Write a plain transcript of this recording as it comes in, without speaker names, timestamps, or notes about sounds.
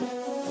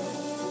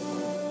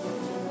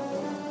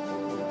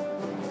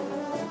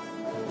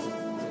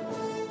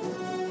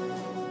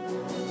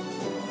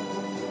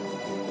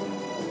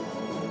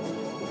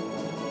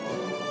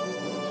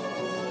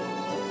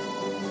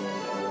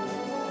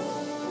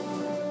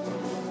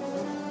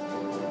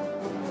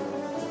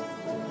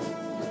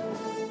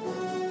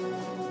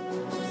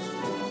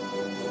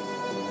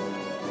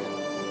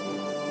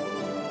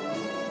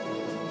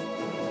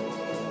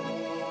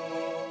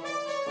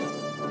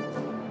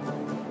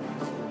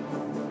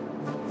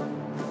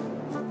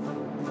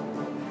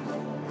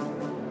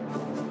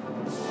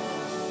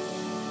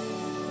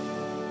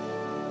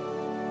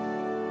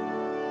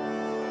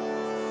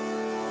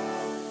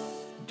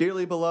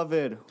Dearly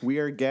beloved, we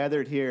are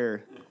gathered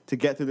here to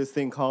get through this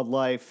thing called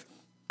life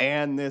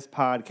and this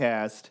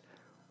podcast.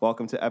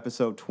 Welcome to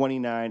episode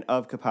 29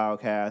 of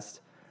KapowCast.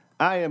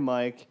 I am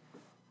Mike,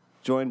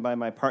 joined by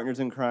my partners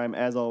in crime,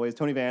 as always,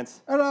 Tony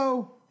Vance.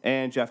 Hello.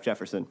 And Jeff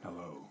Jefferson.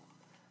 Hello.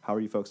 How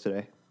are you folks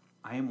today?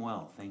 I am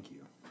well, thank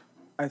you.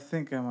 I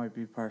think I might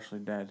be partially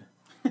dead.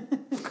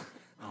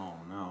 Oh,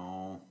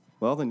 no.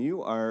 Well, then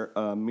you are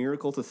a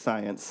miracle to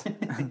science.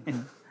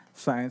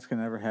 Science can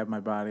never have my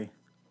body.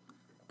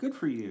 Good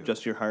for you.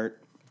 Just your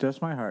heart.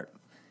 Just my heart.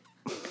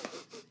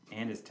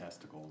 And his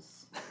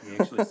testicles. He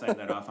actually signed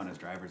that off on his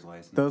driver's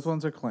license. Those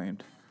ones are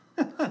claimed.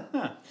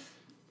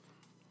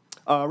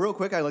 Real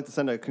quick, I'd like to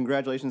send a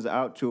congratulations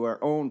out to our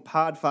own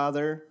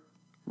podfather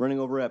running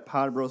over at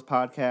Pod Bros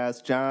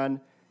Podcast.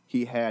 John,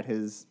 he had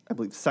his, I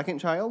believe, second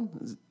child.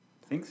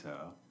 I think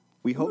so.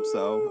 We hope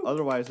so.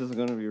 Otherwise, this is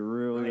going to be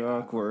really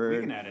awkward. We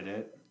can edit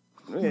it.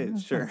 Yeah,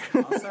 sure.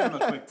 I'll send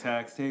him a quick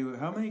text. Hey,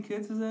 how many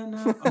kids is that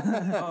now?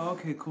 Oh,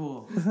 okay,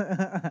 cool.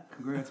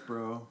 Congrats,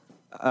 bro.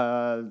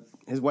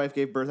 His wife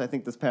gave birth, I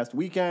think, this past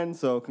weekend,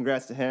 so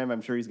congrats to him.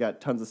 I'm sure he's got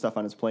tons of stuff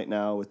on his plate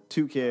now with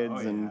 2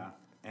 kids And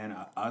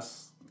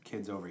us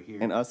kids over here.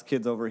 and us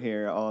kids over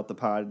here, all at the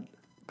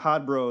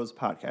Pod Bros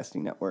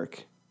Podcasting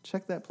Network.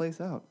 Check that place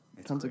out.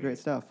 It's Tons of great. great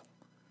stuff.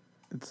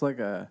 It's like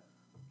a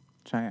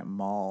giant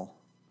mall.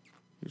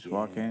 You just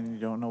walk in, you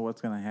don't know what's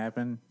going to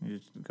happen. You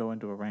just go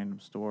into a random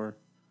store,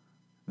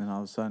 and then all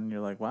of a sudden you're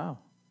like, wow,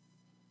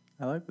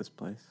 I like this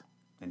place.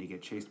 Then you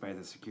get chased by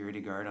the security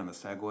guard on the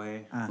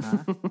Segway.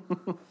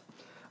 Uh-huh.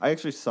 I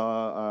actually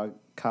saw a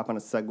cop on a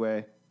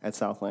Segway at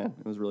Southland.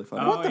 It was really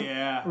fun. Oh,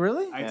 yeah.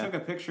 Really? I Yeah. took a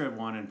picture of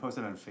one and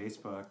posted it on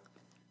Facebook.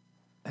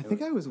 I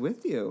think I was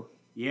with you.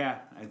 Yeah,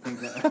 I think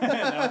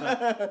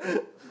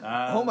that,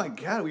 Oh my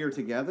God, we were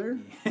together?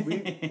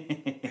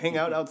 We hang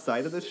out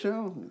outside of this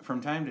show? from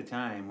time to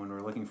time when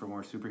we're looking for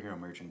more superhero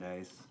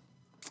merchandise.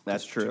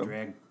 That's To true.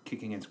 drag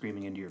kicking and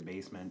screaming into your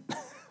basement.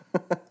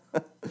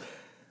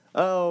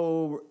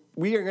 Oh,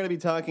 we are going to be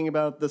talking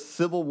about the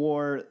Civil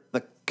War,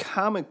 the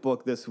comic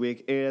book this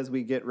week, as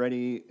we get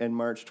ready and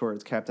march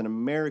towards Captain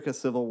America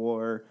Civil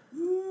War.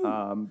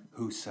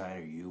 Whose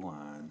side are you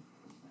on?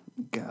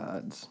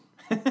 Gods.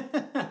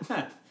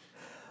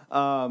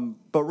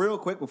 But real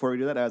quick, before we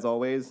do that, as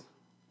always,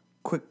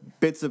 quick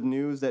bits of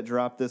news that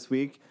dropped this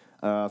week.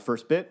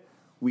 First bit,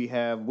 we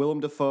have Willem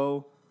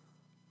Dafoe,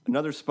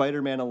 another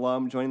Spider-Man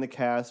alum, joining the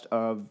cast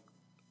of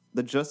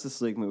the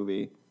Justice League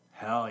movie.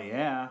 Hell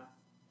yeah.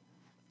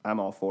 I'm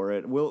all for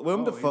it.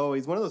 Willem Oh, Dafoe,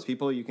 he's one of those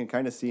people you can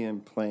kind of see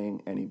him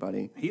playing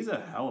anybody. He's a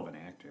hell of an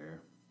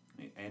actor.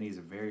 And he's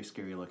a very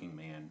scary looking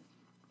man.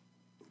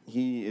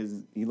 He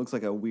looks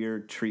like a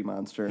weird tree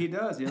monster. He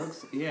does. He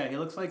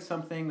looks like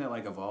something that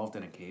like evolved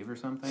in a cave or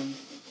something.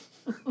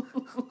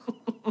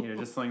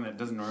 Just something that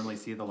doesn't normally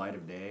see the light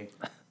of day.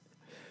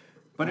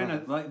 But in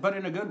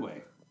a good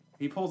way.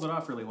 He pulls it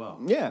off really well.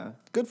 Yeah,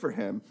 good for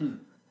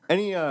him.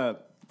 Any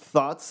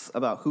thoughts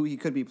about who he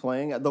could be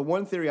playing? The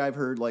one theory I've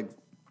heard, like,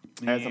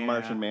 as a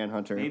Martian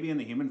Manhunter. Maybe in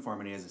the human form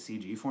and he has a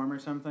CG form or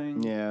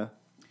something. Yeah.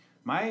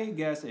 My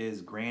guess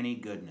is Granny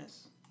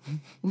Goodness.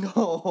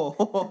 No.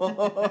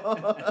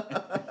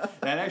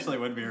 That actually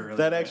would be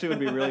That actually would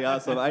be really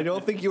awesome. I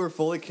don't think you were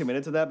fully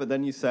committed to that, but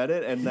then you said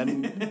it, and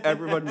then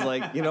everyone's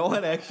like, you know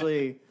what?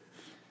 Actually,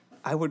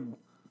 I would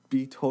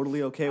be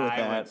totally okay with I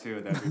that. would too.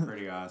 That'd be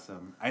pretty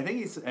awesome. I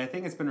think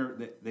it's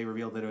been they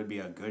revealed that it would be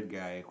a good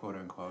guy, quote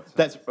unquote. So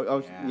That's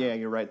yeah,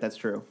 you're right. That's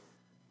true.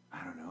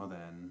 I don't know.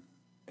 Then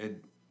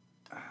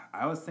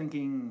I was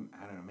thinking,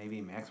 I don't know,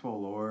 maybe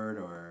Maxwell Lord,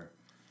 or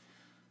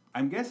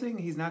I'm guessing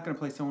he's not going to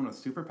play someone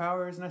with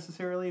superpowers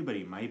necessarily, but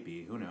he might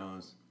be. Who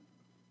knows?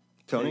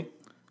 Tony?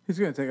 He's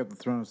going to take up the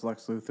throne as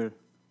Lex Luthor.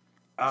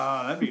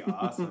 Oh, that'd be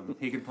awesome.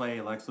 He could play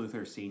Lex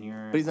Luthor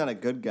Sr. But he's not a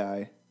good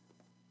guy.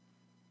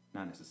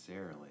 Not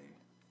necessarily.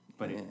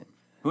 But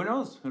who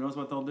knows? Who knows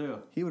what they'll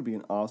do? He would be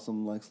an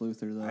awesome Lex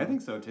Luthor, though. I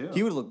think so, too.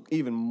 He would look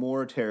even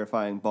more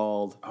terrifying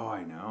bald. Oh,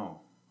 I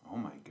know. Oh,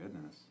 my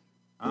goodness.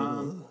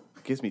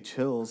 Gives me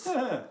chills.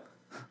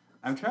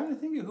 I'm trying to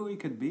think of who he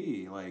could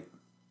be, like,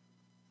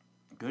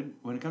 good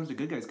when it comes to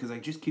good guys, because I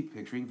just keep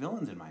picturing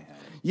villains in my head.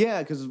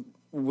 Yeah, because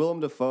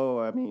Willem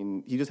Dafoe, I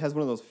mean, he just has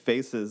one of those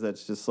faces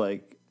that's just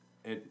like,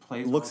 It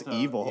plays looks well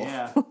to- evil.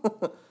 Yeah,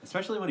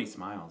 especially when he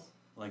smiles.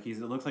 Like it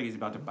looks like he's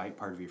about to bite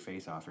part of your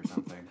face off or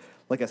something.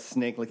 like a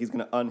snake, like he's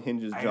going to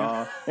unhinge his I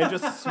jaw know. and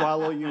just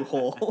swallow you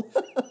whole.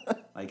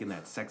 Like in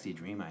that sexy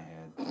dream I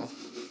had.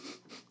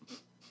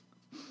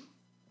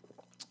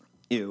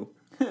 Ew.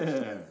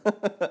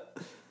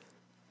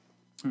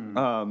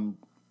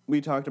 We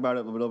talked about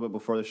it a little bit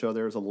before the show.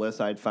 There was a list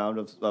I'd found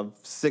of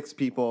 6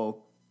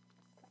 people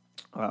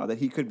that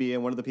he could be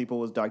in. One of the people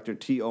was Dr.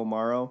 T.O.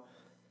 Morrow.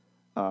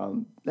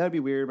 That'd be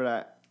weird,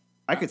 but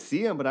I could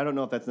see him, but I don't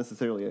know if that's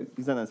necessarily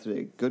he's not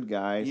necessarily a good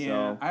guy.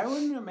 Yeah, So I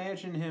wouldn't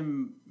imagine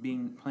him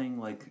playing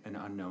like an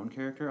unknown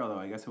character, although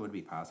I guess it would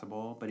be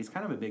possible. But he's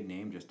kind of a big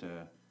name just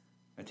to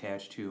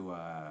attach to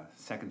a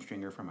second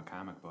stringer from a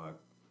comic book.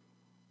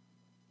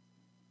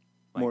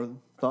 Like, more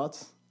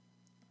thoughts?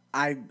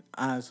 I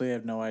honestly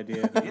have no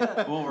idea.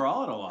 Yeah, well, we're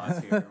all at a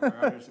loss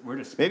here. We're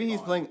just Maybe he's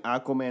spitballing. playing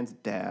Aquaman's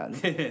dad.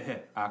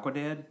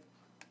 Aquadad?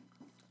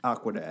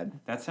 Aquadad.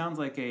 That sounds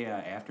like a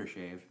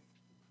aftershave.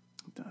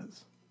 It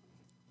does.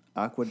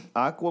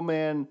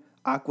 Aquaman,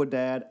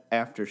 Aquadad,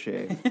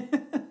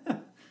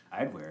 Aftershave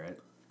I'd wear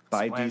it.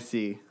 by Splash-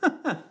 DC.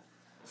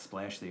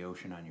 Splash the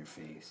ocean on your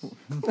face.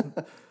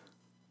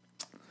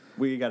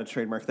 We got to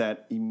trademark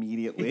that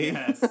immediately.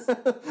 Yes.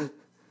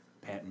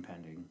 Patent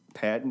pending.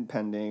 Patent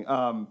pending.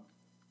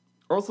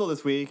 Also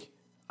this week,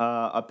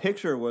 a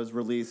picture was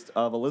released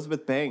of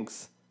Elizabeth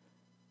Banks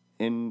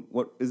in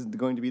what is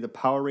going to be the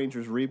Power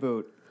Rangers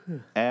reboot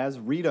as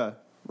Rita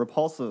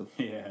Repulsive.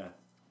 Yeah.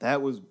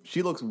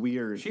 She looks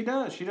weird. She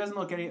does. She doesn't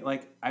look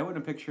I wouldn't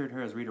have pictured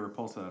her as Rita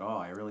Repulsa at all.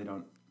 I really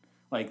don't.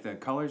 Like, the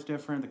color's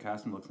different. The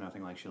costume looks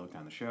nothing like she looked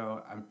on the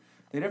show.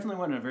 They definitely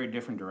went in a very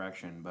different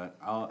direction, but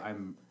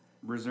I'm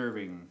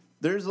reserving.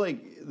 There's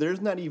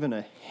not even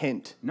a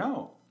hint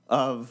No.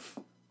 of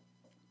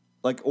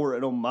or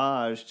an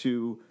homage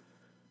to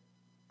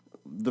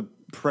the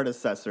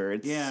predecessor.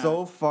 It's Yeah.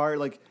 so far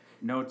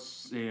No,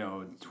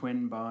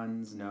 twin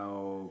buns,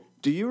 no.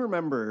 do you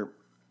remember?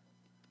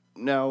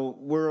 Now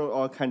we're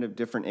all kind of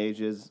different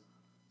ages,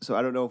 so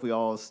I don't know if we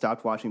all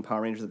stopped watching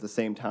Power Rangers at the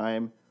same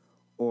time,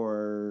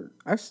 or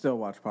I still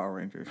watch Power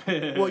Rangers.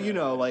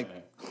 well,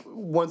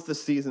 once the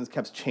seasons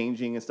kept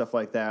changing and stuff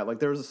like that. Like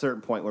there was a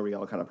certain point where we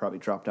all kind of probably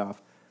dropped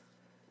off.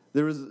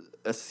 There was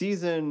a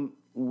season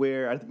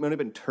where I think it might have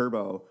been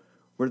Turbo,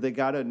 where they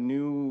got a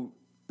new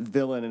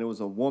villain and it was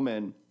a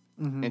woman,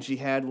 and she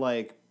had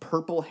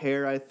purple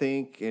hair, I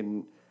think,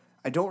 and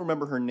I don't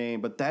remember her name,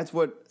 but that's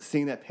what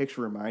seeing that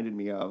picture reminded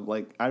me of.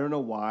 I don't know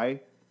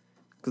why,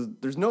 because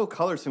there's no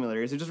color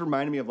similarities. It just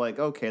reminded me of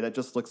okay, that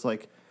just looks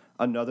like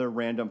another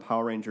random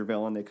Power Ranger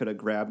villain they could have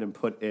grabbed and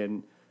put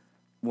in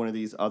one of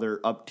these other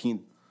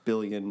upteen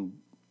billion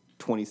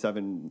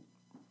 27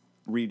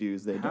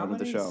 redos they've How done with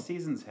the many show.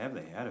 seasons have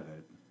they had of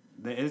it?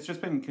 It's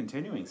just been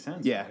continuing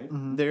since, Yeah,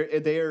 right?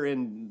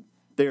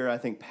 they're I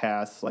think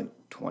past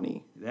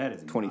 20, That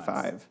is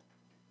 25. nuts.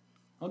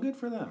 Well, good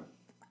for them.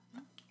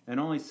 And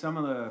only some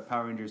of the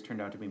Power Rangers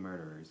turned out to be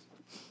murderers.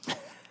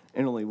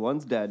 And only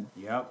one's dead.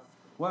 Yep.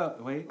 Well,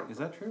 wait, is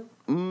that true?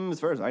 As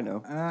far as I know.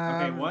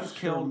 Okay, one's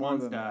killed,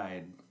 one's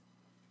died.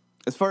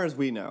 As far as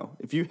we know,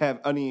 if you have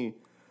any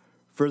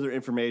further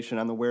information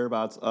on the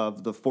whereabouts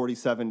of the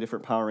 47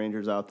 different Power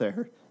Rangers out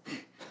there,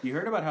 You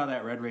heard about how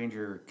that Red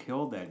Ranger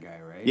killed that guy,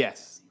 right?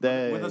 yes.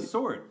 With a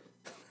sword.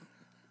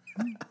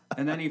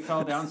 And then he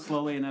fell down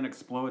slowly and then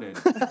exploded.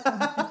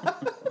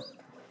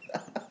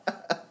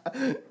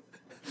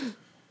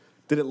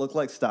 Did it look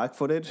like stock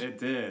footage? It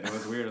did. It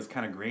was weird. It was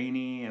kind of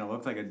grainy, and it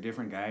looked like a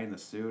different guy in the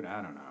suit.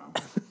 I don't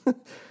know.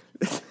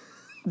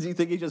 Do you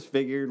think he just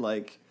figured,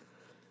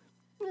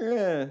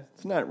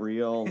 it's not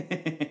real?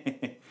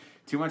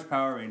 Too much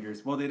Power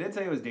Rangers. Well, they did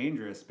say it was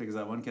dangerous because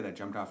that one kid that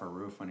jumped off a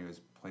roof when he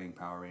was playing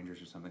Power Rangers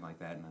or something like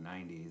that in the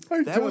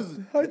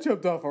 90s. I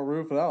jumped off a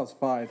roof and that was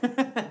fine.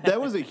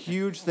 That was a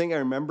huge thing I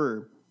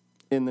remember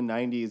in the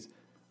 90s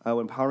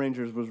when Power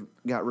Rangers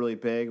got really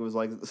big. It was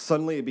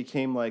suddenly it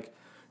became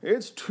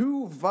it's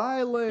too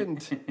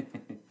violent.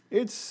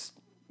 It's,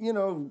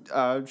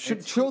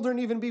 should children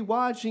even be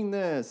watching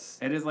this?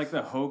 It is like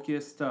the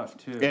hokiest stuff,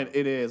 too. And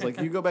it is.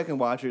 You go back and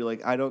watch it, you're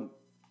I don't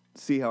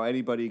see how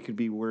anybody could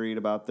be worried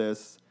about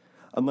this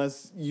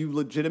unless you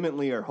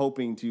legitimately are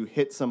hoping to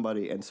hit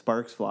somebody and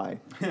sparks fly.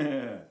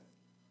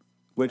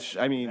 Which,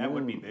 I mean... That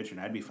would be bitching.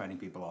 I'd be fighting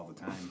people all the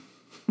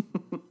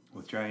time.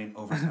 With giant,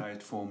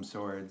 oversized foam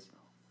swords.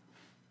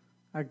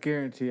 I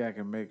guarantee I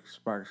can make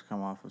sparks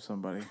come off of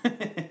somebody.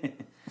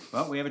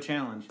 Well, we have a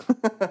challenge.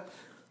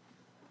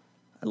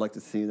 I'd like to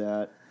see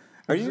that.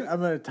 I'm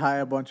gonna tie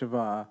a bunch of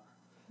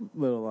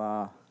little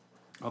All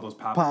those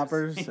poppers.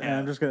 poppers, Yeah. and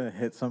I'm just gonna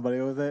hit somebody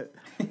with it.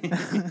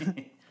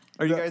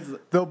 Are you guys...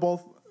 They'll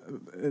both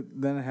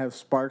then have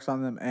sparks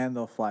on them, and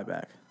they'll fly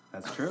back.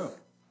 That's true.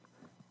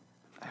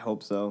 I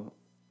hope so.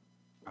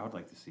 I would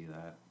like to see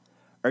that.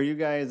 Are you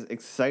guys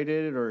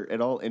excited or at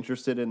all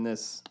interested in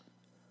this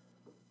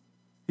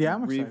Yeah,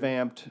 I'm excited.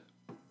 revamped,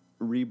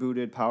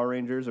 rebooted Power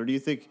Rangers? Or do you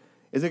think...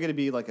 Is it going to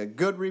be a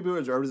good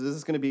reboot, or is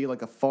this going to be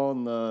a fall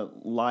in the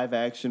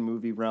live-action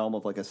movie realm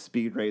of a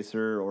Speed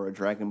Racer or a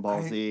Dragon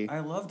Ball Z?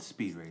 I loved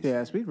Speed Racer.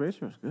 Yeah, Speed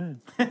Racer was good.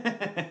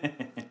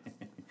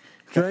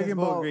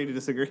 We'll agree to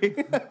disagree.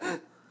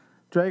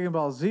 Dragon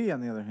Ball Z, on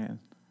the other hand,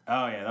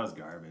 Oh, yeah, that was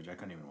garbage. I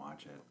couldn't even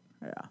watch it.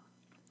 yeah,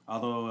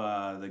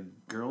 Although the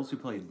girls who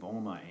played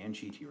Bulma and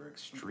Chi-Chi were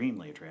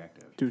extremely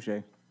attractive. touche.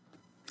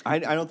 I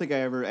don't think I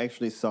ever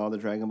actually saw the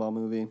Dragon Ball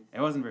movie.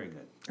 It wasn't very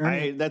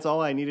good. That's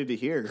all I needed to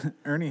hear.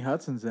 Ernie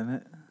Hudson's in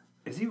it.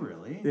 Is he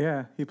really?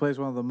 Yeah, he plays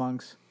one of the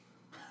monks.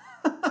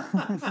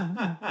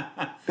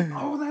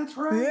 Oh, that's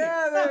right.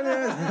 Yeah,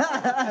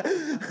 there it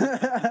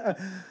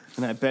is.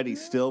 And I bet he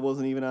still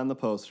wasn't even on the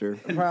poster.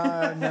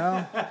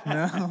 No.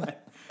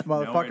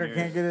 Motherfucker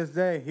can't get his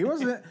day. He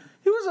wasn't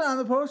on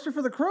the poster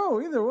for The Crow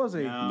either, was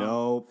he? No.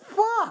 Nope.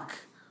 Fuck.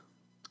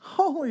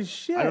 Holy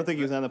shit! I don't think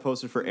he was on the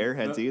poster for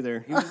Airheads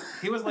either.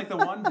 He was like the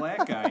one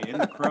black guy in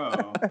The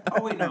Crow.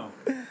 Oh wait, no.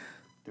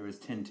 There was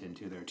Tintin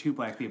too. There were two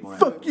black people in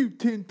that Fuck movie. you,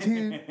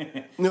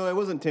 Tintin. No, it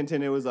wasn't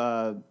Tintin. It was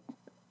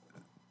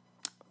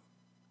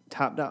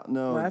Top Down.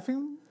 No,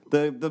 Laughing.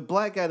 the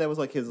black guy that was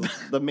like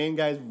the main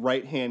guy's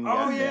right hand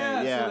guy. Oh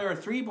yeah. yeah. So there were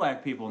three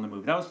black people in the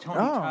movie. That was Tony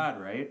Oh.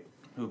 Todd, right?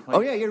 Who played?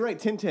 Oh yeah, you're right.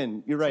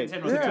 Tintin. You're right.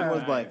 Tintin was Tintin Yeah.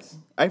 was black.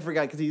 I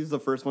forgot because he was the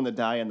first one to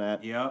die in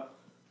that. Yep.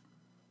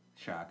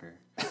 Shocker.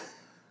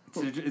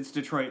 It's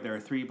Detroit. There are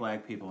three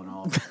black people in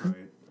all of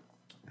Detroit.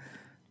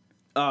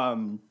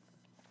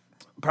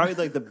 Probably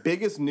like the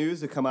biggest news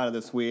to come out of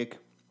this week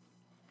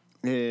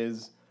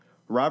is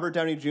Robert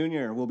Downey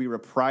Jr. will be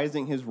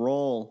reprising his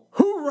role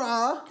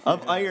Hoorah!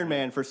 of Iron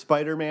Man for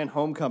Spider-Man: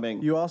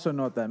 Homecoming. You also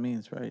know what that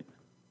means, right?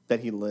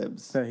 That he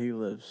lives. That he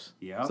lives.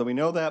 Yep. So we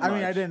know that. I much.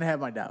 mean, I didn't have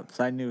my doubts.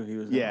 I knew he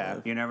was. Gonna Yeah.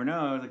 live. You never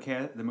know.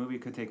 The movie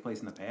could take place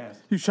in the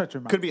past. You shut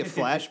your mouth. Could be a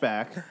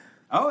flashback.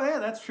 Oh yeah,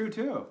 that's true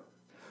too.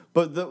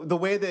 But the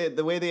way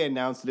they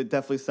announced it, it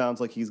definitely sounds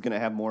like he's going to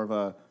have more of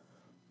a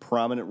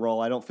prominent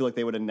role. I don't feel like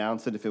they would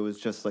announce it if it was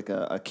just like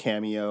a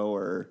cameo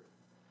or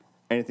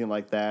anything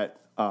like that.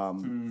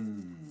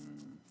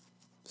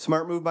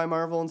 Smart move by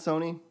Marvel and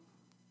Sony.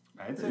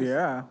 I'd say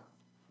Yeah.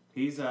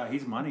 He's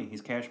money.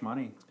 He's cash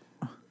money.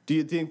 Do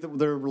you think that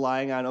they're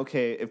relying on,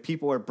 okay, if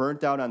people are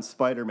burnt out on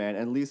Spider-Man,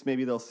 at least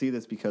maybe they'll see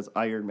this because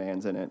Iron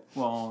Man's in it?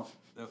 Well,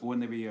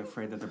 wouldn't they be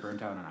afraid that they're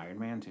burnt out on Iron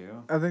Man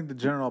too? I think the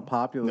general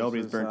populace.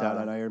 Nobody's is, burnt out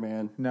on Iron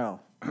Man. No.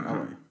 No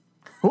way.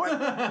 What?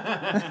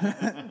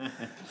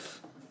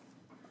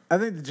 I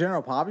think the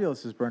general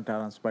populace is burnt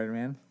out on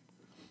Spider-Man.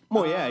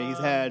 Well,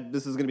 yeah,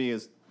 this is going to be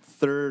his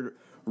third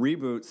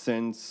reboot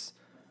since,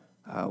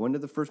 when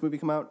did the first movie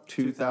come out?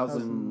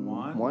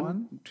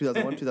 2001?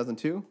 2001,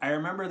 2002? I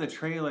remember the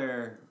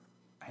trailer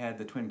had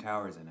the Twin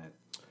Towers in it.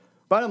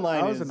 Bottom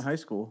line I was is, in high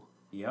school.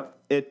 Yep.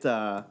 it,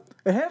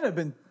 It had to have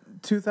been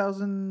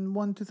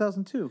 2001,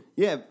 2002.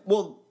 yeah,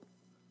 well,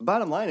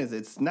 bottom line is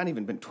it's not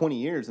even been 20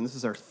 years, and this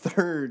is our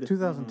third.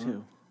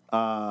 2002.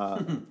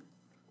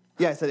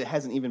 Yeah, I said it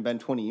hasn't even been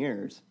 20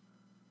 years.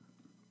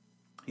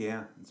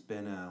 Yeah, it's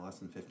been less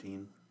than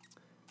 15.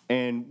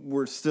 And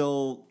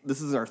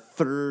this is our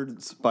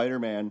third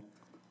Spider-Man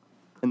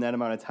in that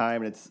amount of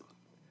time, and it's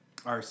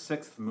Our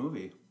sixth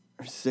movie.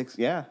 our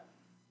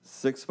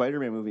sixth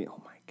Spider-Man movie.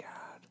 Oh my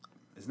God.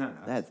 Isn't that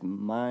nuts? That's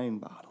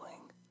mind-boggling.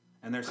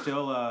 And they're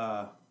still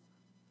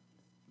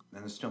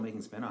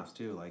making spin-offs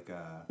too, like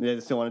Yeah, they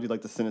still want to do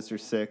like the Sinister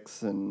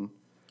Six and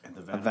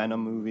the a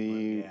Venom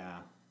movie, Yeah.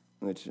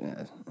 which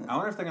I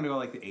wonder if they're gonna go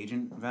like the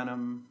Agent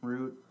Venom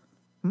route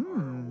or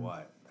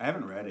what. I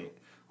haven't read it.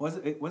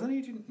 Wasn't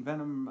Agent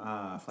Venom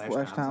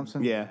Flash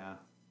Thompson? Yeah.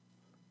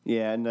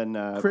 yeah, and then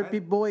Crippy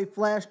boy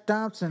Flash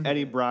Thompson.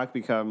 Eddie Brock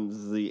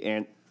becomes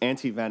the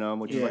anti-Venom,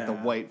 which is like the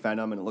Yeah. white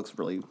Venom, and it looks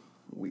really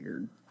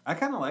weird. I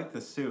kind of like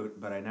the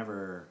suit, but I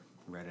never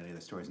read any of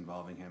the stories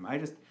involving him.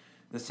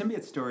 The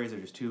symbiote stories are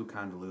just too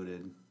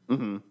convoluted.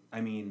 Mm-hmm.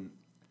 I mean,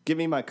 Give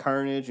me my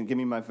Carnage and give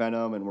me my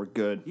Venom, and we're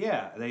good.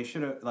 yeah, they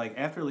should have like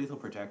after Lethal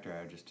Protector.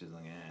 I was just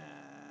like,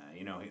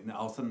 you know. And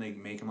all of a sudden they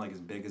make him like as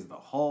big as the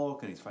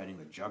Hulk, and he's fighting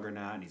the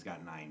Juggernaut, and he's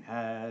got 9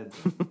 heads.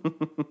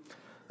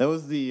 That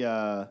was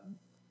the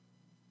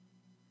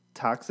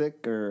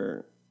Toxic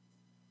or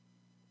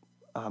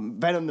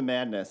Venom the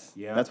Madness.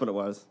 Yeah. That's what it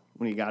was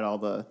when he got all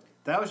the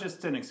That was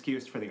just an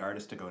excuse for the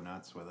artist to go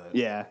nuts with it.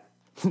 yeah.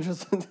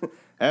 Just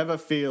have a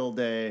field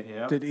day.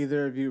 Yep. Did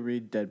either of you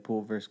read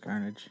Deadpool vs.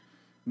 Carnage?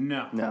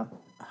 No. No.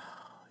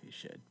 You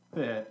should.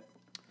 Eh.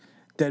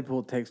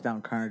 Deadpool takes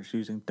down Carnage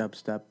using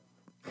dubstep.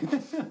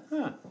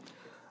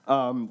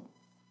 I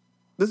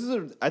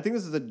think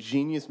this is a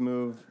genius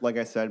move, like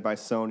I said, by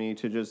Sony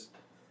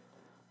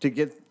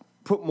to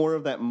put more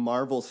of that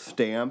Marvel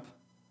stamp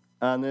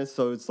on this.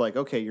 So it's like,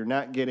 okay, you're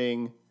not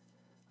getting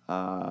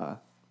the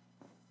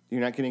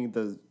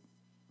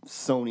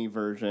Sony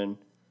version,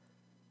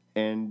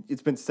 and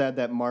it's been said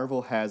that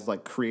Marvel has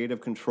like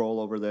creative control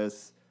over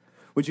this,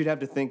 which you'd have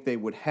to think they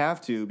would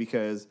have to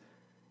because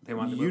They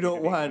want the you movie don't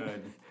to be want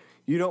good.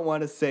 you don't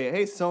want to say,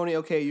 hey Sony,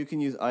 okay, you can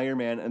use Iron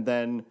Man, and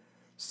then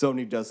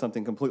Sony does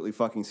something completely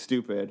fucking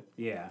stupid.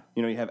 Yeah.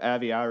 You know, you have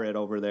Avi Arad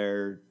over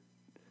there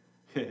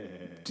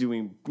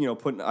doing,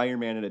 putting Iron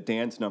Man in a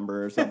dance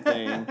number or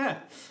something,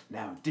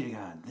 Now dig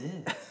on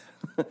this.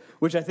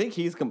 which I think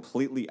he's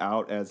completely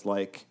out as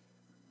like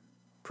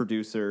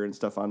producer and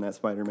stuff on that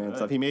Spider-Man Good.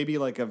 stuff. He may be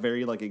like a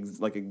very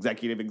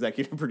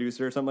executive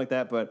producer or something like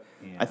that, but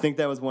Yeah. I think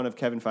that was one of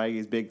Kevin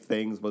Feige's big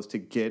things was to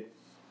get,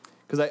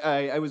 because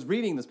I was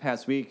reading this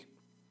past week,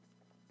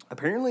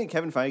 apparently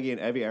Kevin Feige and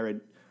Avi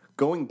Arad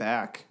going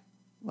back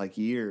like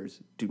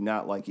years do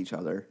not like each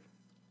other.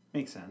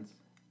 Makes sense.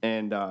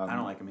 And I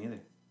don't like him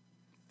either.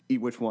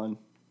 which one?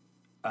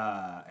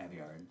 Avi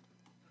Arad.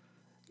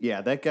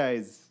 Yeah, that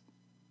guy's.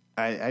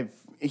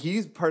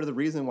 He's part of the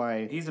reason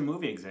why. He's a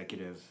movie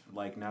executive,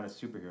 like not a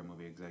superhero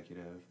movie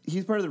executive.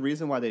 He's part of the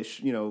reason why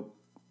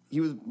he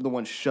was the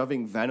one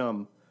shoving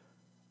Venom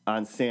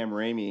on Sam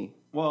Raimi.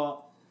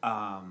 Well,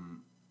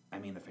 I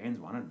mean, the fans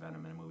wanted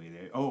Venom in a movie.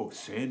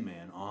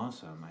 Sandman,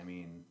 awesome. I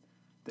mean,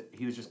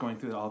 he was just going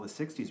through all the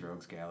 '60s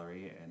rogues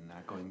gallery and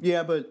not going.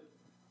 Yeah, but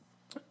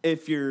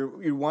if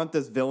you want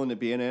this villain to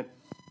be in it,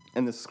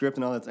 and the script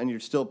and all that, and you're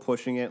still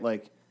pushing it,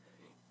 like,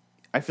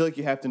 I feel like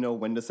you have to know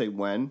when to say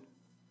when.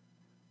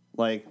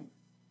 Like,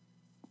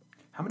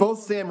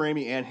 both Sam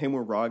Raimi and him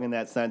were wrong in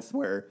that sense,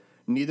 where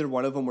neither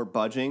one of them were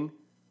budging.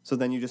 So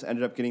then you just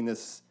ended up getting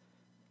this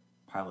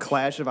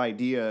clash of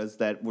ideas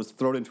that was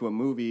thrown into a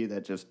movie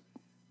that just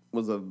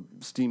was a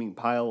steaming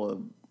pile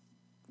of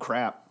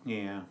crap.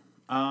 Yeah.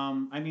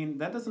 I mean,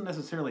 that doesn't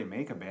necessarily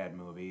make a bad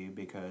movie,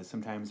 because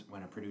sometimes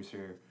when a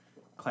producer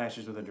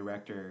clashes with a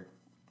director,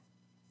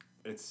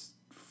 it's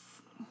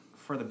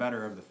for the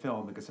better of the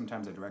film, because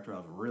sometimes a director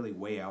will have really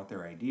weigh out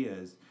their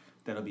ideas.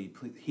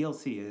 He'll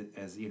see it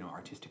as,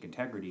 artistic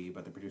integrity,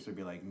 but the producer will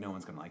be like, no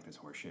one's going to like this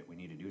horse shit. We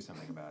need to do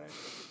something about it.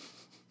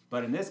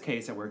 But in this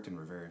case, it worked in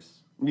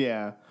reverse.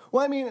 Yeah.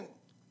 Well, I mean,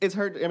 it's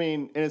hard. I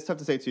mean, and it's tough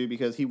to say, too,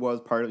 because he was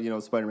part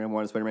of, Spider-Man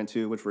 1 and Spider-Man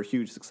 2, which were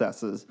huge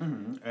successes.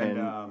 Mm-hmm.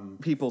 And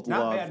people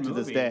love to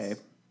this day.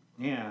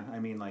 Yeah. I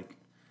mean, like,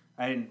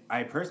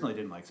 I personally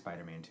didn't like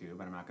Spider-Man 2,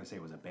 but I'm not going to say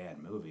it was a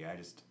bad movie. I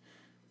just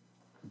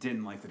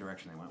didn't like the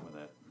direction they went with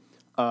it.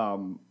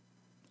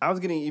 I was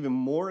getting even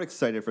more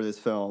excited for this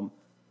film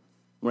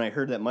when I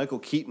heard that Michael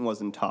Keaton was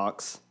in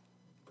talks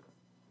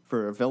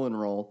for a villain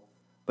role,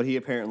 but he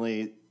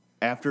apparently,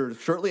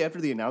 shortly after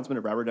the announcement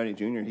of Robert Downey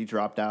Jr., he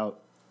dropped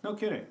out. No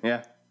kidding.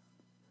 Yeah.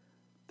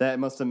 That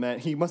must have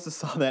meant, he must have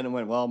saw that and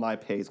went, well, my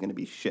pay is going to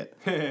be shit.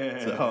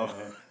 So,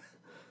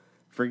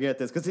 forget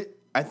this. Because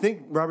I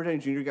think Robert Downey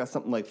Jr. got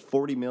something like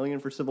 $40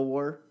 million for Civil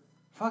War.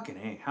 Fucking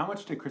A. How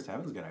much did Chris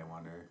Evans get, I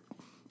wonder?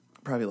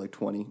 Probably like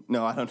 20.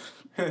 No, I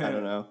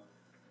don't know.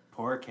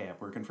 Poor Cap,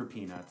 working for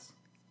peanuts.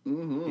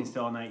 Mm-hmm. He's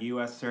still on that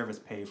U.S. service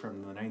pay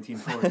from the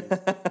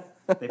 1940s.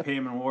 They pay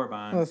him in war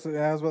bonds. Listen,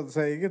 I was about to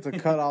say, you get to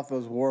cut off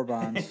those war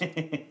bonds. Don't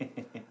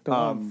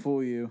let them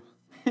fool you.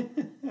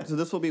 So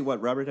this will be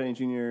Robert Downey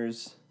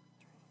Jr.'s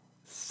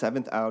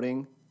 7th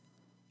outing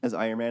as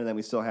Iron Man, and then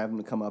we still have him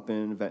to come up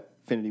in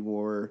Infinity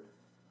War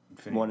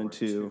 1 and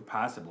 2.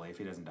 Possibly, if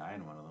he doesn't die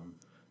in one of them.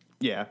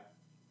 Yeah.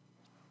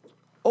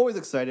 Always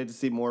excited to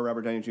see more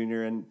Robert Downey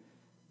Jr. and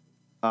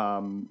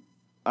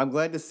I'm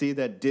glad to see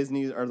that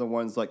Disney are the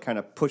ones like kind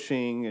of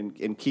pushing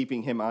and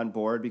keeping him on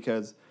board,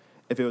 because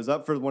if it was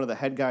up for one of the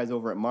head guys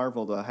over at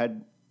Marvel, the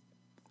head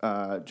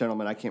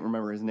gentleman, I can't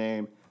remember his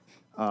name.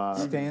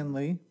 Stan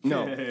Lee?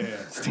 No.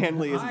 Stan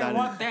Lee is not. I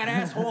want that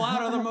asshole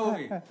out of the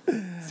movie.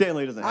 Stan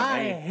Lee doesn't have I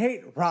any.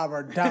 hate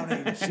Robert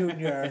Downey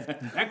Jr.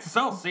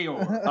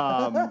 Excelsior.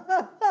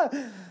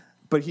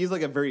 But he's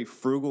like a very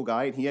frugal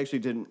guy, and he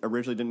actually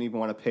originally didn't even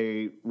want to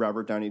pay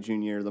Robert Downey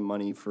Jr. the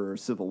money for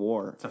Civil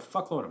War. It's a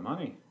fuckload of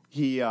money.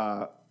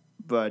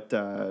 But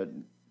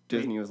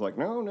Disney was like,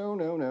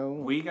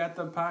 no. We got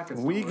the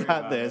pockets. We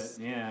got this.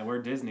 Yeah, we're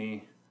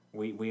Disney.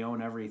 We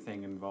own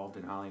everything involved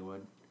in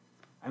Hollywood.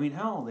 I mean,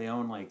 hell, they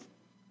own like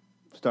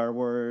Star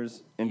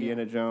Wars,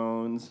 Indiana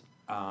Jones,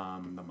 the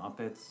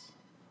Muppets.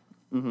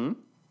 Mm-hmm.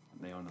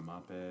 They own the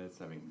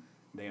Muppets. I mean,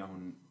 they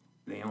own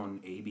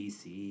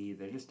ABC.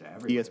 They're just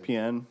everywhere.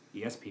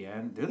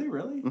 ESPN. Do they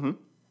really? Mm-hmm.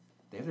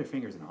 They have their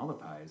fingers in all the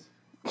pies.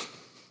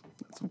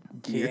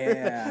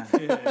 Yeah.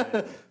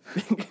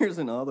 Fingers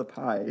in all the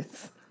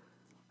pies.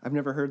 I've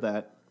never heard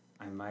that.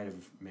 I might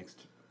have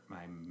mixed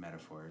my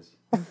metaphors.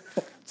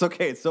 It's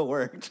okay. It still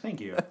worked.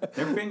 Thank you.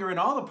 They're fingering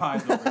all the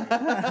pies over here.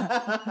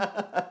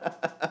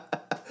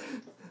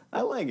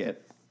 I like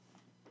it.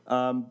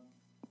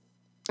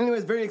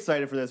 Anyways, very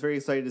excited for this. Very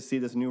excited to see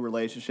this new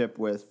relationship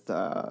with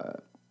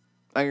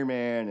Iron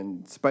Man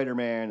and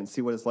Spider-Man and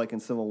see what it's like in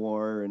Civil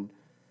War. And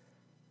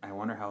I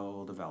wonder how it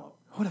will develop.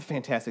 what a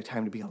fantastic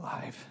time to be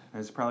alive.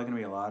 There's probably going to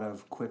be a lot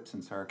of quips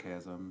and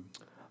sarcasm.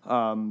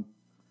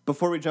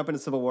 Before we jump into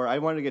Civil War, I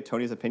wanted to get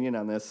Tony's opinion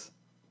on this.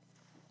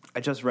 I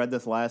just read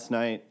this last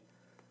night,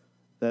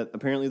 that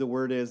apparently the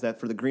word is that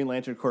for the Green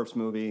Lantern Corps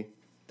movie,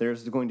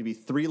 there's going to be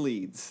 3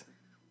 leads.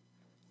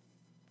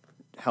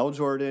 Hal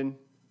Jordan,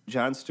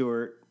 Jon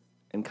Stewart,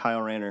 and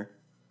Kyle Rayner.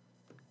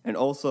 And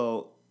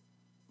also,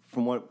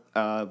 from what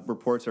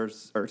reports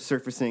are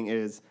surfacing,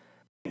 is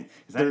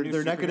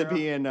they're not going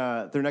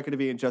to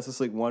be in Justice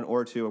League 1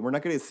 or 2, and we're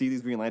not going to see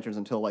these Green Lanterns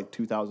until like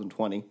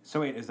 2020. So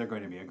wait, is there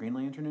going to be a Green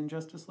Lantern in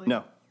Justice League?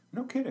 No.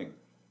 No kidding.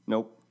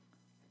 Nope.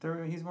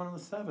 He's one of the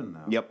 7,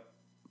 though. Yep.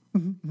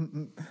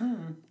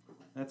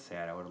 That's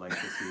sad. I would like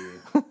to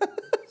see.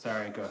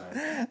 Sorry, go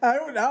ahead. I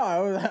don't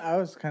know. I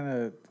was kind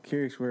of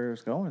curious where it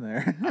was going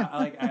there.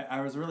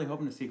 I was really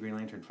hoping to see Green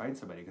Lantern fight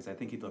somebody, because I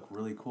think he'd look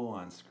really cool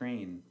on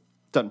screen.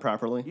 Done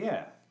properly.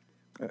 Yeah.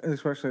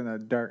 Especially in the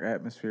dark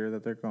atmosphere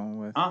that they're going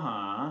with.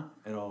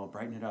 It'll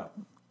brighten it up.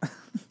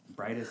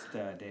 Brightest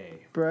day.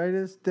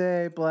 Brightest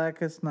day,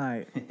 blackest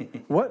night.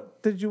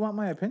 What did you want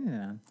my opinion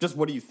on? Just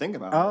what do you think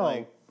about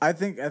it? I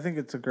think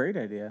it's a great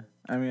idea.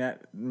 I mean,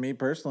 me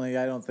personally,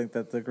 I don't think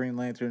that the Green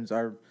Lanterns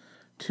are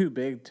too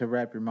big to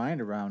wrap your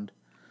mind around.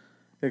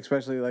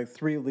 Especially like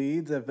 3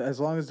 leads, as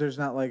long as there's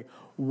not like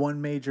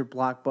one major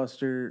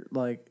blockbuster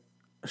like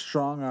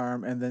strong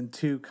arm and then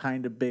 2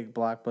 kind of big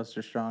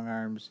blockbuster strong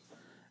arms,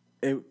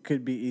 it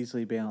could be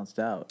easily balanced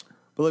out.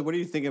 But like, what do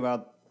you think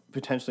about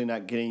potentially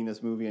not getting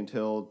this movie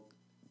until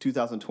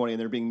 2020 and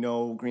there being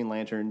no Green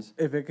Lanterns?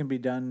 If it can be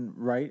done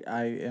right,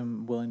 I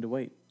am willing to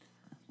wait.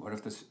 What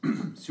if the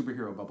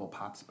superhero bubble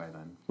pops by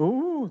then?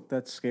 Ooh,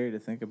 that's scary to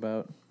think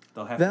about.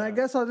 They'll have Then to, I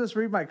guess I'll just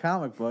read my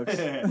comic books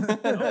they'll form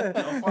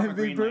a and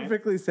be Green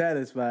perfectly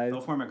satisfied.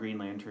 They'll form a Green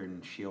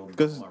Lantern shield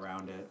 'Cause- bubble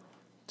around it.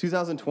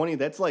 2020,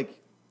 that's like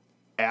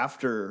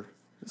after.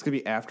 It's gonna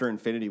be after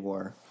Infinity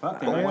War. Fuck,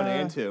 they Both might- 1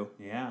 and 2.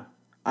 Yeah.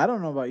 I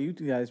don't know about you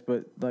guys,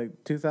 but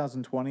like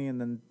 2020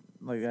 and then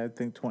like I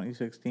think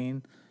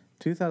 2016,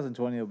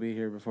 2020 will be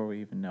here before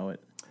we even know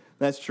it.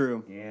 That's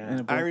true. In Yeah.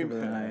 a blink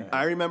of an eye.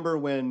 I remember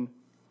when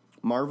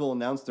Marvel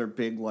announced their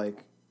big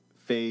like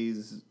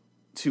phase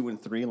 2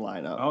 and 3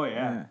 lineup. Oh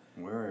yeah.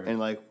 Word. And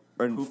like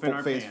or in Pooping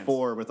our phase pants.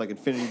 4 with like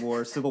Infinity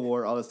War, Civil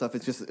War, all this stuff.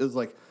 It was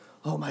like,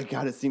 oh my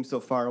god, it seems so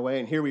far away,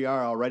 and here we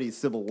are already.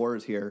 Civil War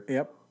is here,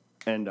 Yep.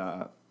 and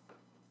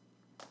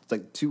it's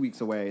like 2 weeks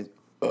away.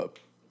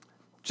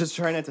 Just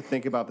trying not to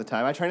think about the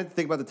time. I try not to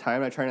think about the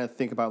time. I try not to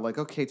think about like,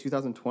 okay,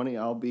 2020,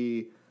 I'll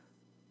be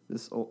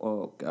this.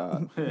 Oh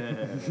god.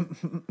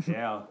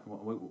 Yeah,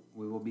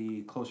 we will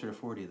be closer to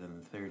 40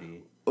 than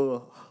 30.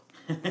 Ugh.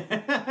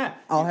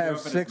 I'll threw have up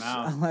in his 6.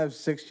 mouth. I'll have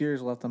 6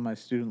 years left on my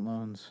student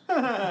loans.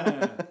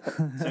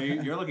 So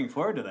you're looking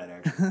forward to that,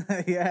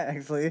 actually. Yeah,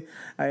 actually,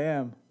 I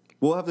am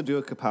We'll have to do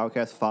a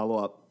Kapowcast follow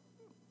up.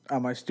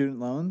 on my student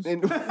loans. No,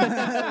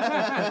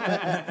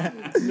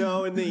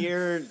 in the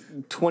year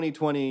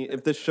 2020,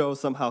 if this show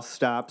somehow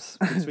stops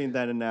between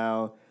then and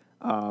now,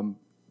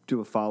 do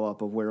a follow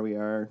up of where we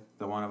are.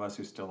 The one of us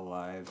who's still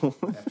alive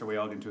after we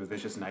all get into a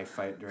vicious knife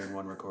fight during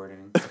one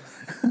recording.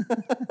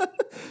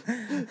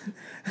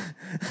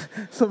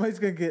 Somebody's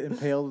gonna get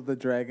impaled with a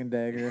dragon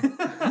dagger.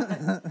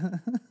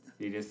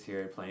 You just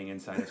hear it playing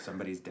inside of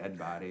somebody's dead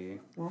body.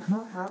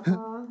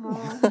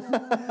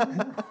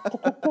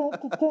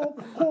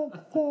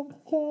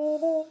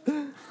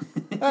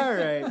 All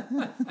right.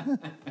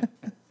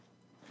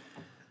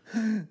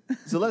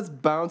 So let's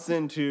bounce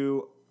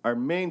into our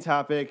main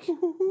topic.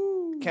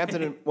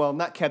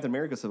 Not Captain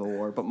America Civil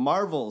War, but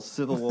Marvel's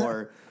Civil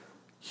War.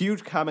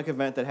 Huge comic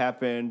event that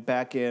happened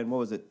back in, what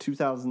was it,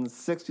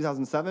 2006,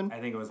 2007? I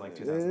think it was like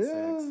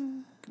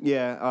 2006.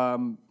 Yeah.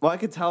 Well, I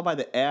could tell by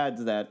the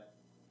ads that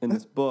in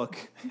this book,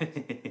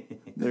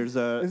 there's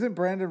a Isn't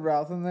Brandon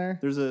Routh in there?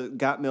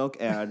 Got Milk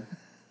ad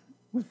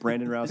with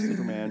Brandon Routh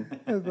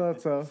Superman. I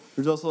thought so.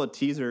 There's also a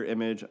teaser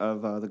image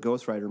of the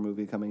Ghost Rider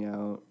movie coming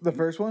out. The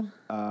first one?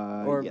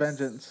 Or Yes,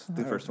 Vengeance?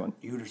 The first one.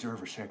 You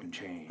deserve a second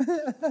chance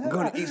I'm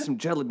going to eat some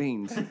jelly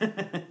beans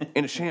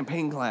in a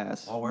champagne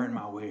glass. while wearing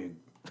my wig.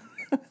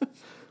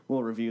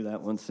 We'll review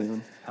that one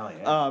soon. Hell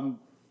yeah.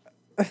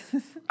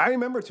 I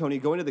remember, Tony,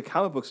 going to the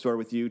comic book store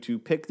with you to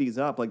pick these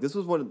up. Like this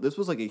was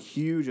like a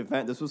huge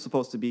event. This was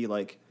supposed to be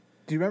like,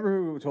 Do you remember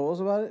who told us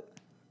about it?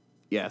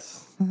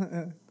 yes.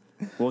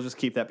 We'll just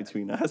keep that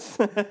between us.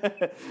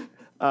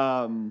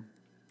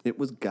 It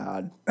was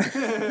God.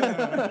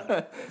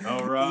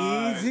 All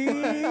right.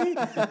 Easy.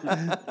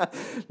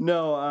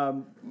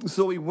 No,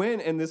 so we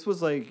went, and this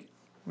was like,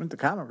 Went to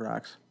Comic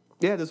Rocks.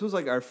 yeah, this was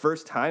like our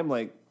first time,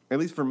 like, at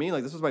least for me,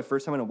 like, this was my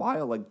first time in a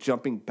while, like,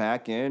 jumping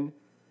back in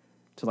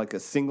to, like, a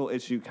single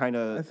issue kind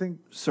I of think-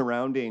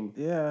 surrounding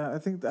Yeah, I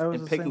think I was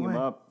and the picking same them way.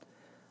 up.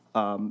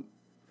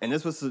 And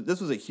this was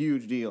a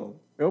huge deal.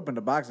 It opened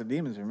a box of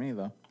demons for me,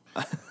 though.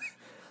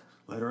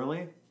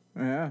 Literally?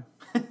 Yeah.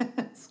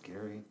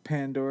 Scary.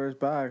 Pandora's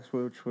box,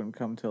 which wouldn't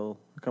come till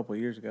a couple of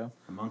years ago.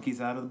 The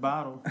monkey's out of the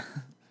bottle.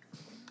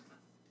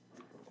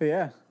 But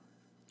yeah.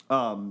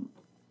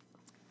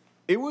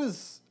 It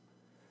was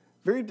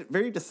very,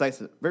 very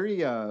decisive,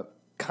 very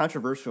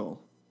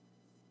controversial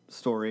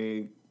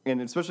story,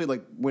 and especially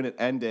like when it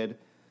ended,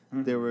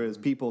 there was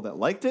people that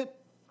liked it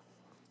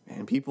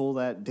and people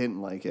that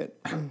didn't like it.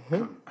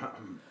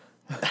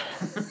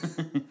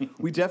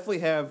 We definitely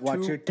have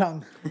Watch two your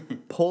tongue.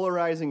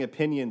 polarizing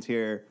opinions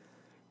here.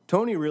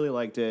 Tony really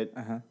liked it.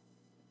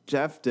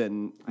 Jeff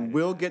didn't.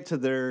 We'll get to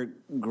their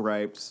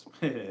gripes.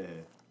 How'd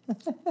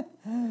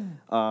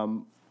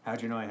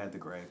you know I had the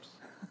grapes?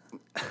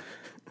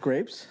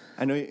 Grapes?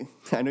 I know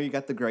you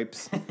got the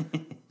gripes.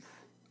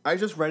 I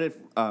just read it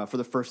for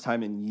the first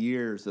time in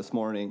years this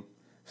morning.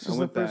 This is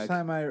the first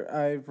time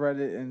I've read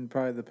it in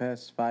probably the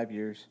past 5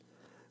 years.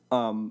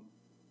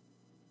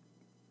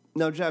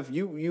 Now, Jeff,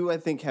 you I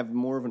think have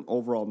more of an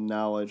overall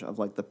knowledge of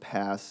like the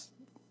past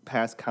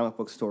comic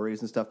book stories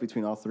and stuff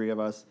between all three of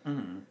us.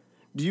 Mm-hmm.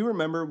 Do you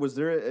remember?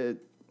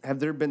 Have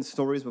there been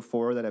stories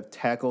before that have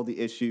tackled the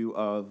issue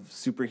of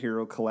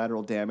superhero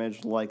collateral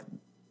damage, like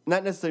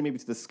not necessarily maybe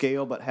to the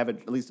scale, but have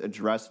at least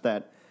addressed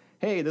that?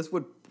 Hey, this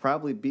would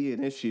probably be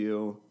an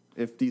issue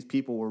if these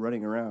people were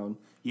running around.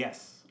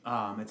 Yes.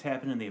 It's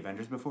happened in the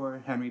Avengers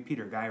before. Henry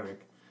Peter Gyrick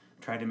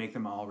tried to make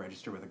them all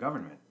register with the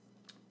government.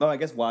 Oh, I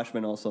guess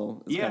Watchmen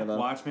also. Is Yeah, kind of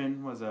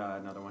Watchmen was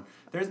another one.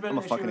 There's been I'm a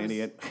issues. fucking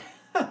idiot.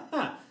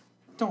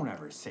 Don't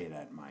ever say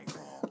that,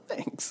 Michael.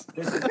 Thanks.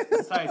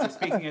 Besides, you're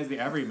speaking as the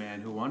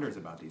everyman who wonders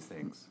about these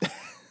things.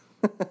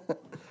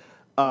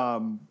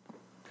 But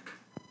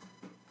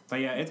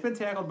yeah, it's been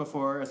tackled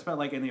before. It's about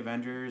like in the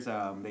Avengers,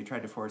 they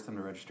tried to force them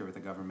to register with the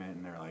government,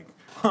 and they're like,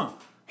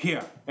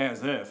 yeah,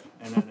 as if.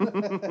 And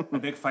then a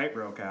big fight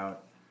broke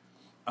out.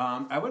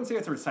 I wouldn't say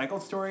it's a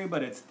recycled story,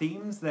 but it's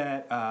themes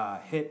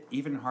that hit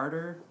even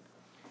harder.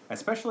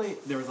 Especially,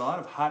 there was a lot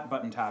of hot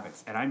button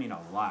topics, and I mean a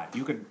lot.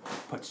 You could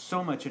put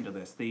so much into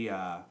this. The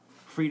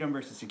freedom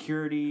versus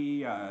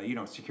security,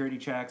 security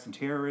checks and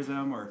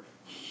terrorism are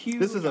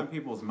huge on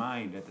people's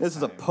mind at this time. This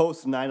is a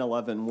post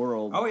 9/11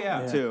 world. Oh,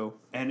 yeah. Too.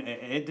 And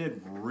it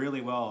did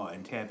really well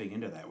in tapping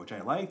into that, which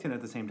I liked, and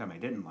at the same time I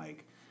didn't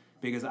like.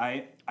 Because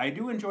I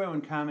do enjoy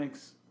when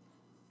comics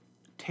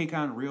take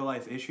on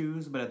real-life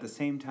issues, but at the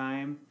same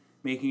time,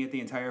 making it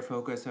the entire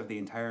focus of the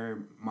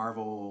entire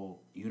Marvel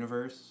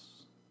universe,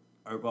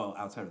 or, well,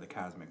 outside of the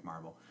cosmic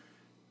Marvel,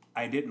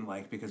 I didn't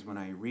like, because when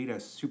I read a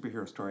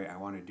superhero story, I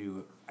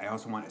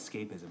also want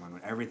escapism, when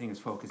everything is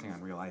focusing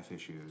on real-life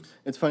issues.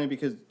 It's funny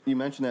because you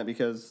mentioned that,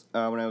 because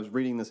when I was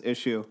reading this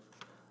issue,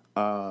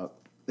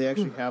 they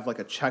actually have like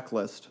a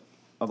checklist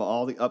of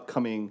all the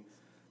upcoming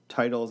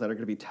titles that are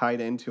going to be tied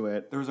into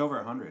it. There was over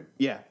 100.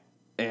 Yeah.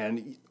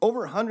 And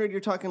over 100,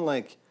 you're talking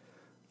like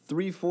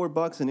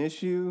 $3-4 an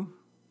issue.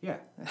 Yeah.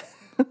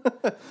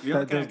 You're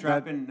looking at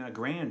dropping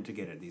 $1,000 to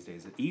get it these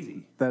days. It's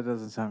easy. That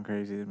doesn't sound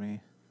crazy to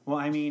me. Well,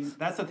 I mean,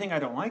 that's the thing I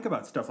don't like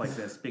about stuff like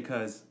this,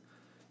 because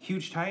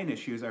huge tie-in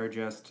issues are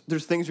just...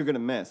 There's things you're going to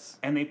miss.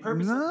 And they do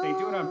it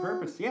on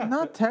purpose, yeah.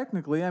 Not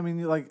technically. I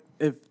mean, like,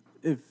 if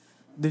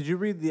did you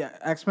read the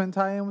X-Men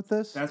tie-in with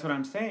this? That's what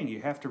I'm saying.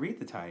 You have to read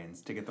the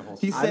tie-ins to get the whole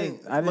He's story. saying,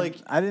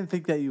 I didn't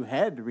think that you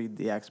had to read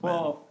the X-Men.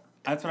 Well,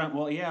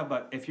 yeah,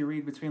 but if you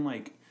read between,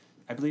 like,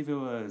 I believe it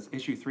was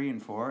issue 3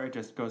 and 4, it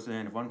just goes to the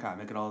end of one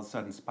comic, and all of a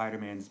sudden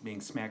Spider-Man's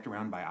being smacked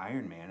around by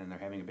Iron Man, and they're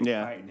having a big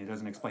fight, and it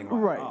doesn't explain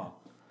why at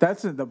all.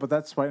 But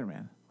that's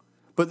Spider-Man.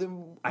 But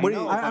then,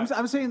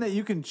 I'm saying that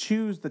you can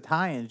choose the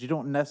tie-ins. You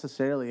don't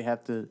necessarily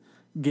have to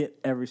get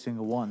every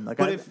single one. Like,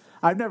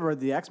 I've never read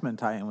the X-Men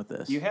tie-in with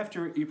this. You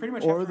pretty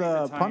much or have to read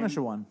the tie-in.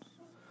 Punisher one.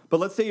 But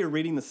let's say you're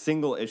reading the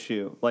single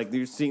issue, like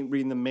you're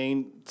reading the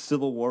main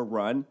Civil War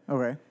run.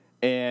 Okay.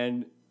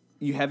 And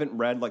you haven't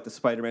read like the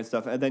Spider-Man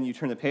stuff, and then you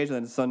turn the page, and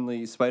then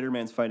suddenly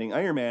Spider-Man's fighting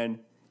Iron Man.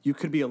 You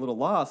could be a little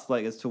lost,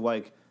 like as to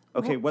like,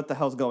 okay, what the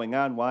hell's going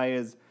on?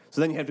 So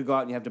then you have to go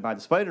out and you have to buy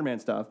the Spider-Man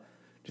stuff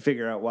to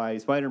figure out why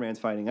Spider-Man's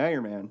fighting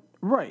Iron Man.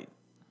 Right.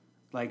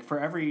 Like, for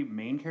every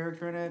main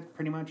character in it,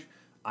 pretty much,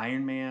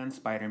 Iron Man,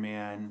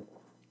 Spider-Man,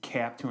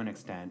 Cap to an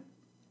extent,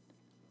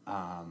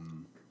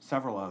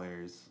 several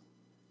others,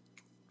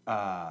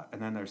 and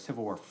then there's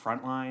Civil War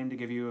Frontline to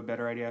give you a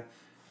better idea.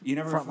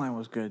 Frontline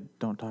was good.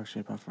 Don't talk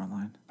shit about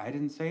Frontline. I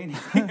didn't say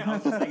anything. I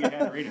was just saying you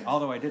had to read it,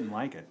 although I didn't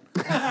like it.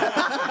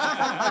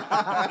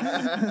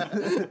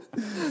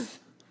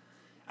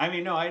 I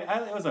mean, no,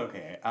 it was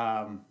okay.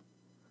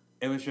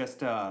 It was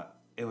just, I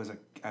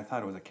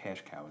thought it was a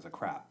cash cow. It was a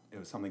crop. It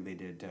was something they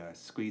did to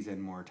squeeze in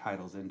more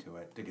titles into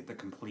it to get the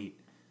complete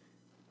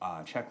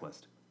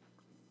checklist.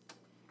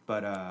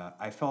 But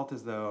I felt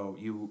as though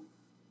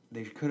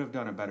they could have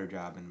done a better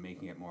job in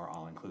making it more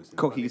all-inclusive.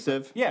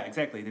 Cohesive? Yeah,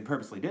 exactly. They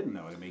purposely didn't,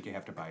 though, to make you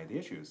have to buy the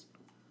issues.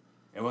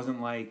 It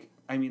wasn't like,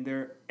 I mean,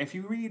 if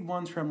you read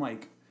ones from,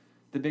 like,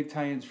 the big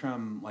tie-ins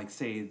from, like,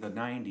 say, the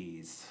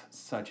 90s,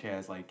 such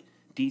as, like,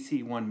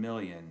 DC 1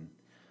 Million,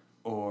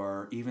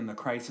 or even the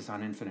Crisis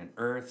on Infinite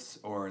Earths,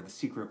 or the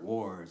Secret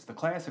Wars, the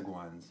classic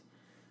ones,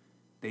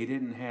 they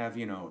didn't have,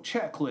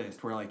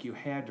 checklist where, like, you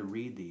had to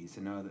read these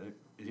to know that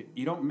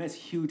you don't miss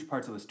huge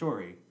parts of the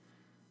story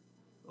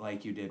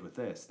like you did with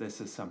this.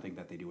 This is something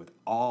that they do with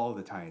all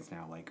the tie-ins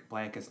now, like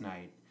Blackest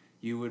Night.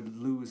 You would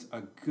lose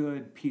a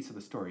good piece of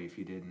the story if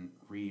you didn't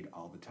read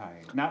all the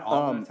tie-ins. Not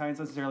all the tie-ins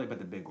necessarily, but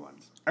the big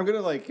ones. I'm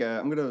gonna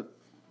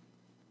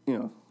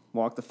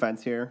walk on the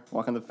fence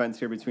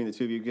here between the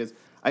two of you, because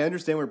I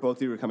understand where both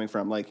of you are coming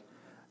from. Like,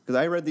 because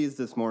I read these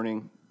this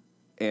morning,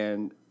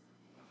 and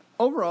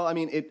overall, I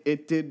mean,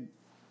 it did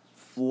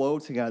flow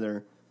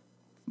together,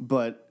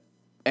 but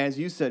as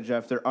you said,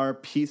 Jeff, there are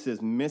pieces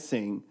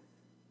missing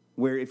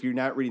where if you're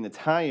not reading the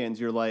tie-ins,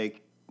 you're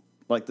like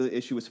the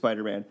issue with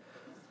Spider-Man.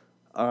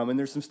 And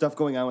there's some stuff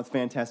going on with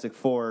Fantastic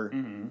Four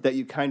that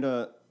you kind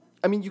of...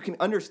 I mean, you can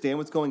understand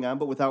what's going on,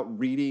 but without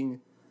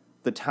reading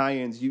the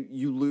tie-ins,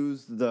 you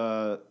lose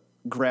the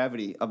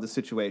gravity of the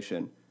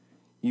situation.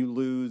 You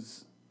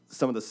lose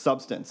some of the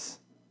substance,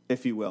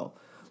 if you will.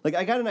 Like,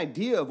 I got an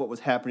idea of what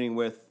was happening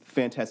with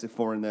Fantastic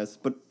Four in this,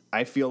 but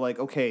I feel like,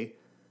 okay,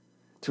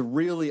 to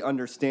really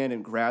understand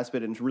and grasp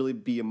it and to really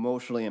be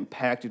emotionally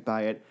impacted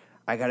by it,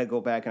 I got to go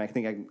back, and I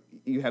think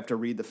you have to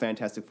read the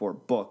Fantastic Four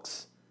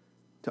books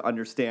to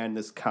understand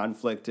this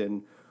conflict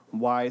and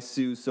why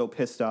Sue's so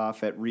pissed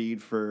off at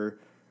Reed for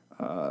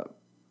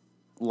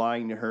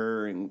lying to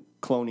her and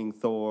cloning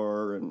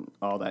Thor and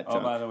all that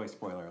junk. Oh, by the way,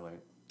 spoiler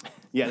alert.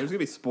 Yeah, there's going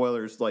to be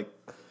spoilers like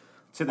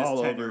to this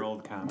all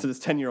 10-year-old comic. To this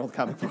 10-year-old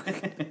comic book.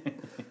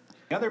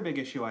 The other big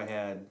issue I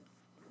had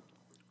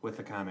with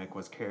the comic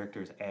was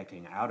characters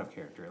acting out of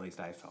character. At least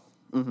I felt.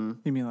 You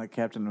mean like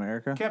Captain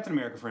America? Captain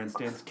America, for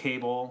instance,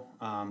 Cable,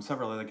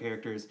 several other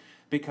characters,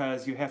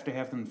 because you have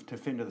them to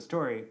fit into the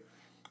story.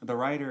 The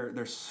writer,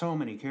 there's so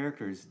many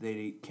characters,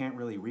 they can't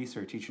really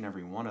research each and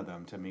every one of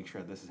them to make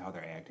sure this is how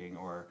they're acting,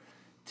 or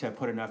to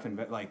put enough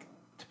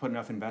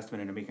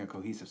investment into making a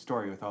cohesive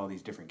story with all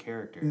these different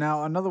characters.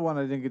 Now, another one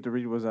I didn't get to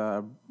read was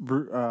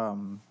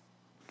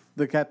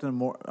the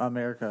Captain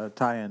America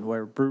tie-in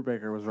where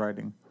Brubaker was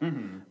writing.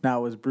 Mm-hmm.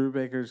 Now, was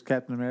Brubaker's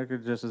Captain America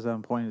just as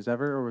on point as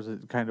ever, or was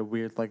it kind of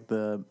weird like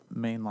the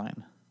main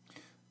line?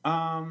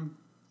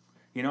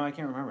 I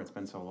can't remember. It's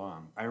been so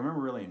long. I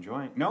remember really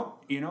enjoying.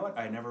 Nope. You know what?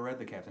 I never read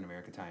the Captain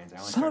America tie-ins.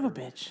 Son of a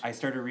bitch! I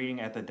started reading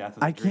at the death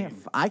of the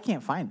Dream. I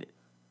can't find it.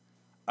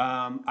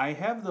 I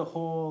have the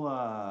whole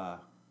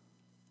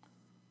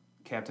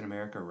Captain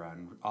America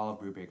run, all of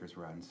Brubaker's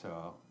run.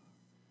 So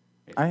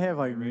I have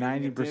like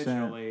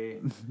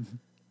 90%.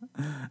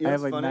 I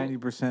have like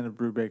 90% of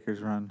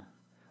Brubaker's run.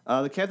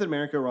 The Captain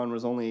America run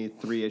was only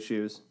 3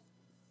 issues.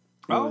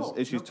 It was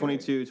issues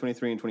 22,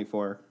 23, and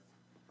 24.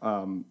 I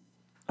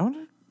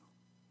wonder.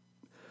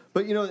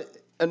 But,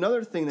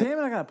 another thing that... Damn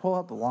it, I gotta pull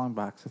out the long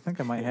box. I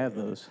think I might have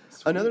those.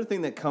 Another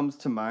thing that comes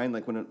to mind,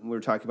 like when we were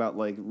talking about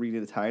like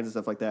reading the times and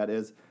stuff like that,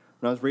 is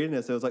when I was reading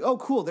this, it was like, oh,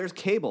 cool, there's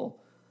Cable.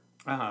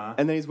 Uh-huh.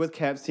 And then he's with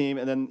Cap's team,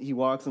 and then he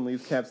walks and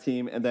leaves Cap's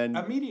team, and then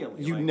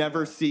immediately you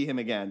never see him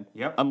again.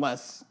 Yep.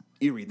 Unless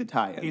you read the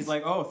tie-ins. He's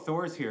like, oh,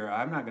 Thor's here.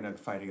 I'm not going to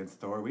fight against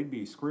Thor. We'd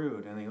be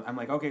screwed. And I'm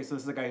like, okay, so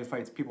this is the guy who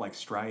fights people like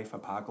Strife,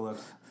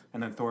 Apocalypse.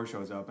 And then Thor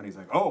shows up, and he's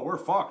like, oh, we're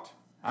fucked.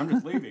 I'm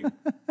just leaving.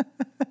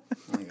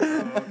 I'm like,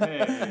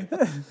 okay.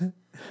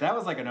 That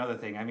was like another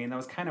thing. I mean, that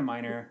was kind of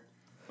minor,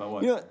 but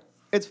what?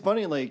 It's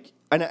funny, like,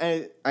 and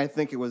I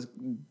think it was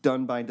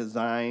done by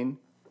design.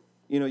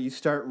 You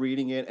start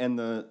reading it, and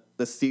the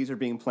seeds are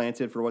being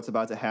planted for what's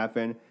about to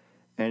happen.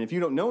 And if you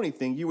don't know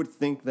anything, you would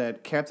think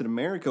that Captain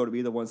America would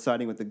be the one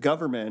siding with the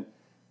government,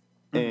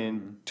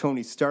 and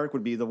Tony Stark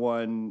would be the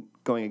one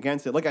going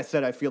against it. Like I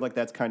said, I feel like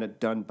that's kind of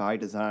done by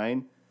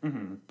design.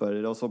 Mm-hmm. But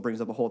it also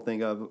brings up a whole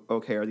thing of,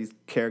 okay, are these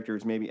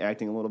characters maybe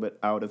acting a little bit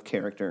out of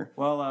character?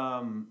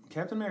 Well,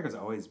 Captain America's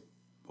always,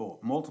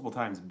 multiple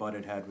times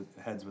butted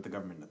heads with the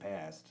government in the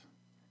past.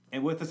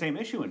 And with the same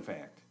issue, in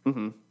fact.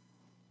 Mm-hmm.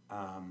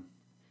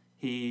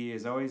 He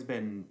has always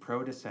been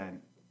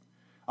pro-dissent.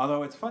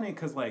 Although it's funny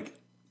because, like,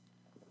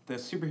 the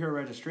Superhero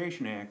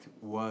Registration Act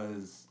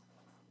was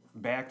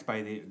backed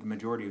by the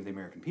majority of the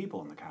American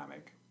people in the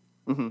comic.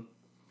 Mm-hmm.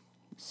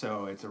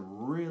 So it's a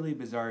really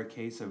bizarre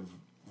case of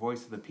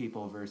voice of the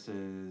people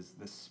versus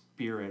the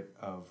spirit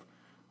of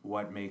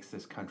what makes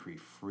this country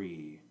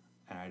free.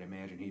 And I'd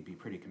imagine he'd be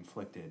pretty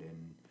conflicted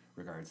in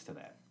regards to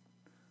that.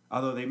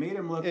 Although they made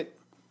him look...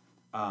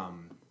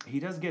 he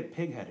does get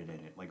pig-headed in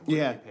it. Like,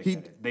 really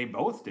pig-headed. They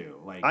both do.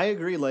 Like, I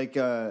agree. Like,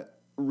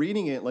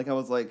 reading it, like, I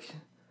was like...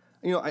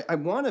 I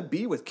want to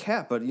be with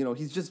Cap, but,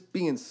 he's just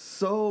being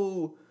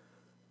so...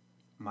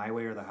 My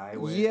way or the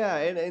highway. Yeah,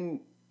 and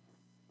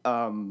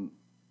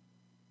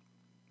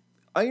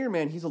Iron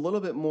Man, he's a little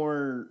bit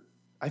more...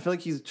 I feel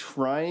like he's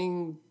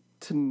trying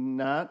to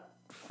not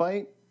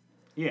fight.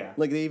 Yeah.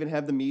 Like, they even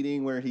have the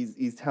meeting where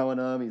he's telling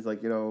them, he's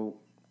like,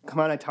 come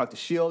on, I talked to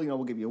S.H.I.E.L.D.,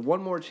 we'll give you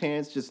one more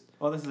chance, just...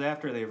 Well, this is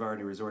after they've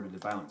already resorted to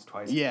violence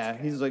twice. Yeah,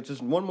 he's like,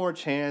 just one more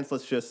chance,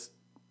 let's just,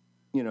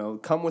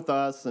 come with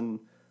us, and,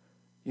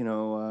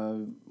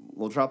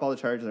 we'll drop all the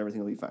charges and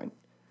everything will be fine.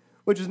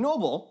 Which is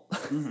noble,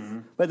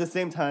 but at the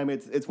same time,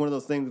 it's one of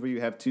those things where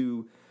you have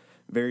two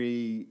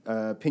very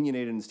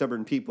opinionated and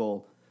stubborn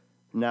people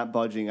not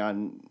budging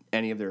on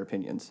any of their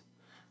opinions.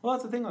 Well,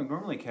 that's the thing. Like,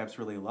 normally Cap's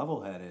really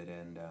level-headed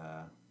and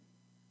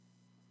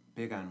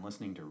big on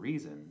listening to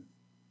reason.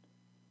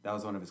 That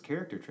was one of his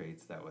character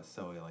traits that was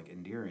so, like,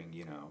 endearing,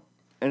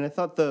 And I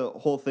thought the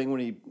whole thing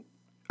when he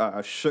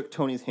shook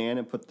Tony's hand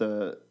and put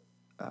the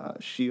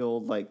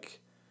shield, like...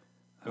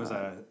 It was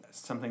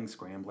something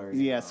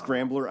Scrambler.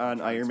 Scrambler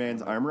on Iron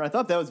Man's armor. I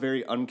thought that was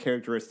very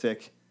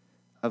uncharacteristic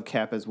of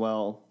Cap as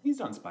well. He's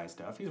done spy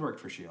stuff. He's worked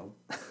for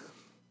S.H.I.E.L.D.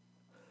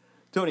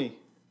 Tony,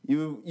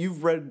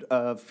 you've read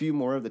a few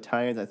more of the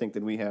tie-ins, I think,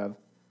 than we have.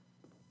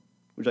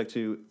 Would you like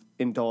to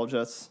indulge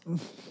us?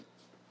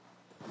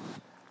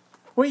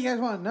 What do you guys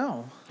want to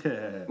know?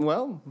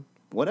 Well,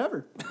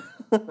 whatever.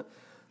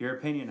 Your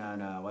opinion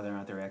on whether or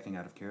not they're acting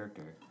out of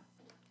character.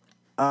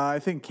 I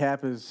think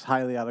Cap is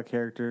highly out of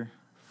character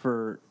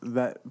for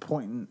that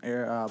point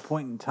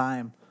in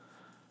time.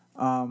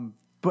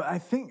 But I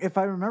think, if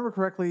I remember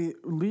correctly,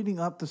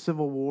 leading up to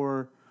Civil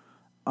War,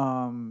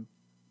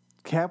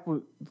 Cap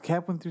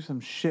went through some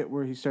shit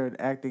where he started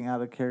acting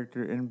out of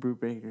character in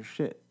Brubaker's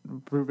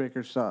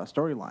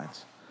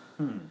storylines,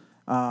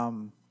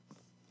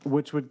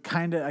 which would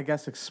kind of, I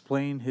guess,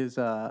 explain his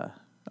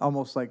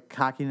almost like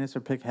cockiness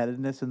or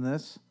pig-headedness in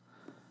this.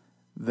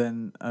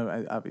 Then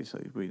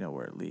obviously we know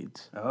where it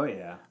leads. Oh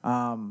yeah.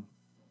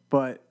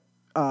 But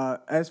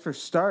as for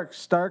Stark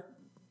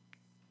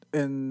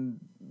in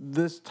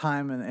this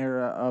time and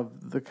era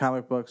of the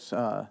comic books,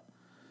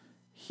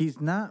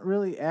 he's not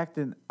really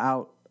acting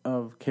out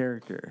of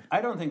character.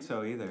 I don't think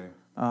so either.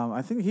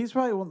 I think he's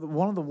probably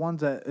one of the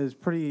ones that is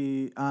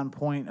pretty on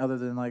point, other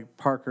than like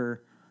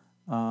Parker,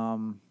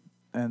 and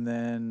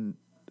then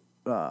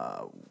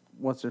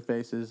what's their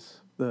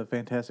faces, the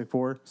Fantastic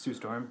Four, Sue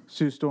Storm.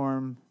 Sue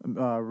Storm,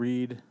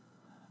 Reed,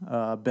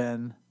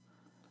 Ben.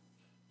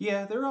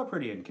 Yeah, they're all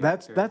pretty in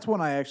character. That's one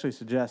I actually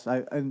suggest.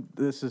 And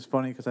this is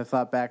funny because I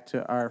thought back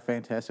to our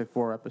Fantastic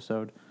Four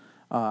episode,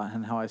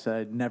 and how I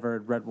said I'd never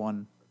read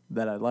one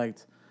that I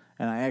liked,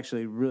 and I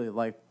actually really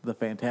liked the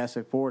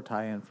Fantastic Four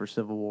tie-in for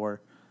Civil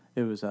War.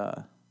 It was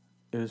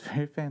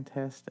very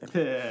fantastic.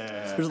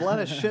 There's a lot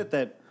of shit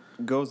that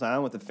goes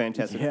on with the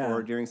Fantastic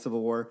Four during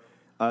Civil War.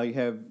 You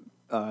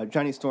have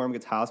Johnny Storm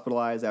gets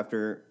hospitalized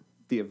after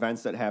the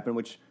events that happened,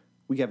 which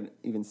we haven't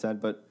even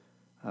said, but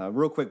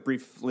real quick,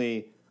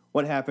 briefly,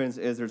 what happens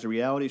is there's a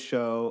reality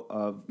show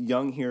of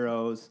young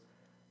heroes,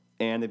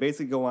 and they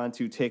basically go on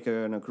to take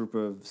on a group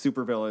of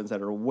supervillains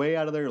that are way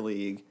out of their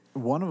league.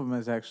 One of them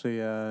is actually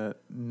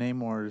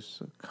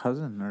Namor's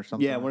cousin or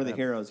something. Yeah, one of the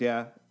heroes,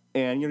 yeah.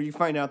 And you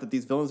find out that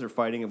these villains are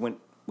fighting. It went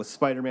with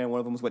Spider-Man. One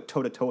of them went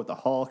toe-to-toe with the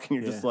Hulk, and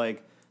you're just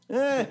like,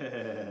 eh.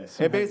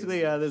 And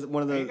basically, there's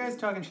one of the... Are you guys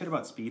talking shit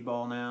about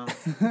Speedball now?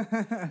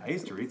 I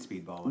used to read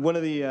Speedball. One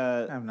of the...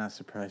 I'm not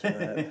surprised by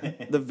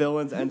that. the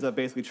villains ends up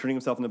basically turning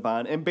himself into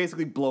Bond and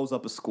basically blows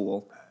up a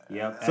school.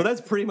 Yep. So that's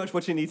pretty much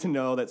what you need to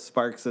know that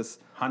sparks this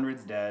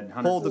Hundreds dead.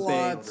 whole Hundreds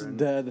debate. Lots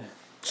dead.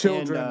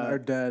 Children And, are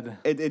dead.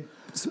 It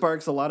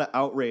sparks a lot of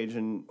outrage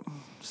and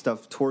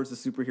stuff towards the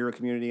superhero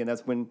community, and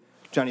that's when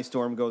Johnny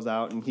Storm goes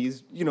out and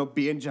he's,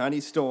 being Johnny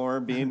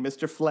Storm, being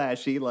Mr.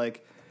 Flashy,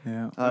 like,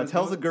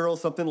 tells a girl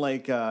something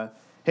like,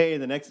 hey,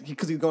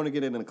 because he's going to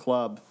get in a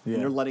club, and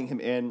they're letting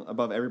him in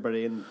above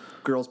everybody, and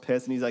girl's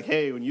pissed, and he's like,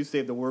 hey, when you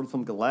save the world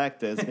from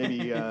Galactus,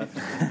 maybe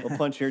we'll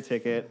punch your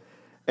ticket.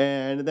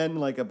 And then,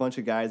 like, a bunch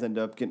of guys end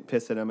up getting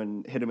pissed at him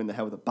and hit him in the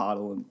head with a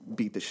bottle and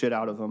beat the shit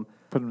out of him.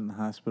 Put him in the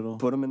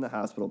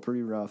hospital.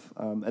 Pretty rough.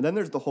 And then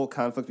there's the whole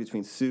conflict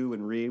between Sue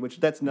and Reed,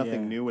 which that's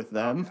nothing new with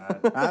them.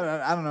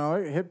 I don't know.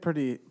 It hit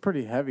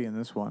pretty heavy in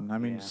this one. I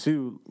mean,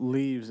 Sue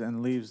leaves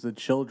the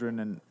children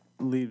and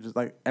leaves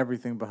like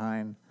everything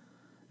behind.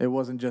 It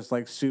wasn't just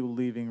like Sue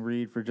leaving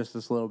Reed for just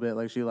this little bit.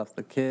 Like she left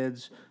the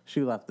kids,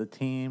 she left the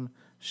team,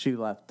 she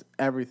left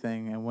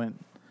everything and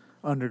went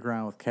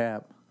underground with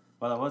Cap.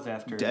 Well, that was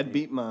after...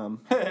 Deadbeat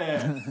mom.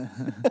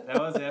 That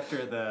was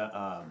after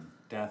the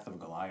death of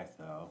Goliath,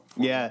 though.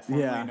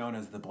 Formerly known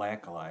as the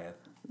Black Goliath.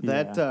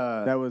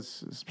 That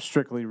was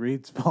strictly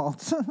Reed's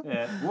fault.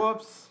 Yeah.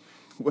 Whoops.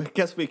 I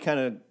guess we kind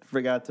of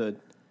forgot to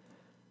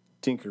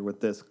tinker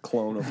with this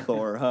clone of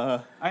Thor,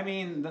 huh? I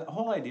mean, the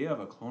whole idea of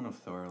a clone of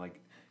Thor,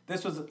 like,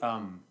 this was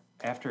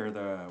after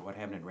what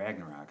happened in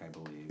Ragnarok, I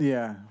believe.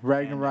 Yeah,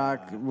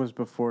 Ragnarok was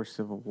before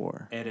Civil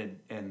War.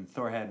 And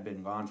Thor had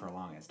been gone for a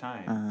longest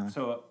time.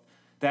 So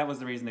that was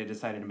the reason they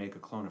decided to make a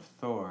clone of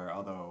Thor,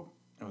 although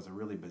it was a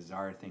really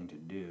bizarre thing to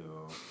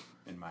do,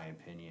 in my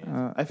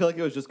opinion. I feel like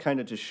it was just kind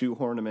of to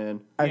shoehorn him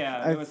in.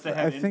 It was to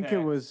have I think it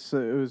was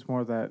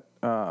more that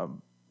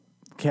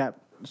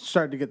Cap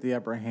started to get the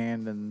upper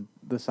hand, and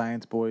the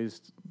science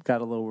boys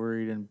got a little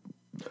worried. And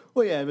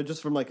Well, yeah, but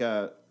just from like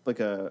a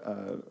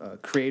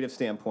creative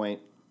standpoint.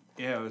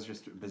 Yeah, it was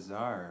just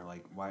bizarre.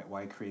 Like,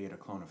 why create a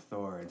clone of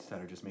Thor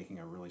instead of just making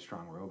a really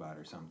strong robot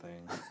or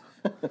something?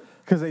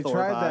 Because they Thorbot.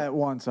 tried that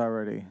once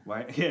already.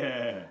 Why?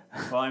 Yeah.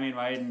 Well, I mean,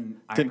 why didn't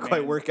Iron Didn't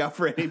quite Man- work out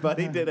for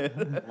anybody, did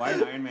it? Why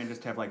didn't Iron Man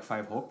just have like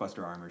 5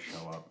 Hulkbuster armors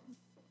show up?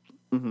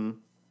 Mm-hmm.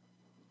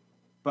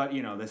 But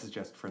this is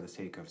just for the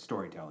sake of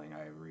storytelling.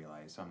 I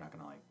realize, so I'm not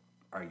gonna like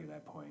argue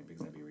that point because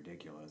that'd be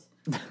ridiculous.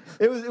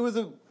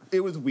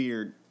 It was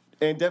weird,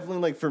 and definitely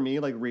like for me,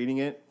 like reading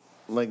it,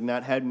 like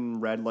not having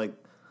read like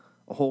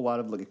a whole lot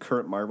of like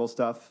current Marvel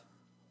stuff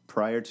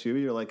prior to,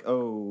 you're like,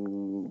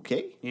 oh,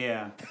 okay.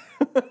 Yeah.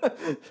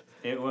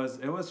 It was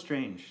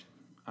strange.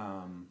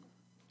 I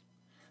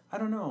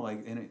don't know,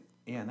 like,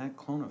 and that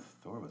clone of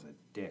Thor was a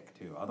dick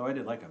too. Although I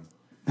did like him.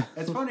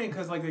 It's funny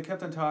because like they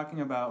kept on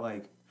talking about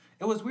like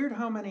it was weird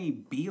how many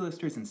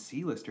B-listers and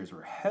C-listers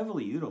were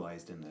heavily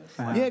utilized in this.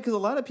 Like, Yeah, because a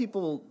lot of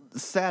people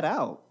sat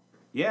out.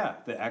 yeah,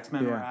 the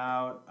X-Men were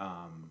out.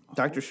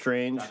 Doctor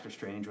Strange. Doctor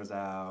Strange was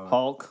out.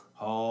 Hulk.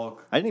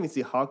 Hulk. I didn't even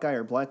see Hawkeye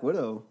or Black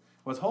Widow.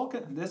 Was Hulk?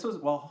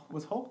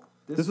 Was Hulk?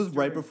 This was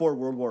right before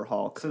World War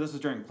Hulk. So this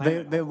was during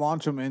Planet They Hulk.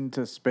 launch him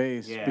into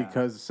space Yeah.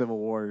 because Civil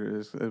War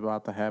is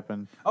about to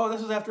happen. Oh,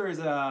 this was after his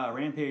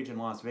rampage in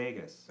Las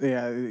Vegas.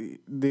 Yeah,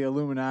 the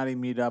Illuminati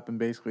meet up and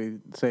basically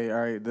say, all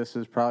right, this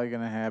is probably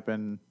going to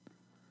happen.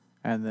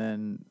 And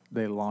then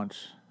they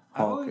launch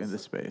Hulk into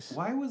space.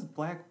 Why was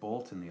Black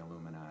Bolt in the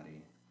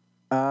Illuminati?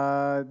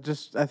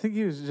 I think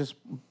he was just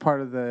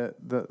part of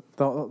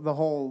the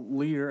whole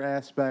leader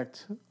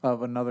aspect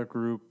of another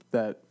group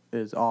that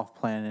is off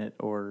planet,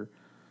 or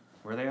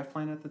Were they off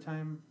planet at the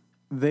time?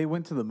 they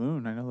went to the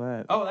moon. I know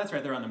that. Oh, that's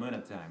right. They're on the moon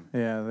at the time.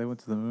 Yeah, they went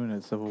to the moon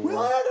at Civil We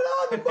War.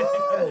 landed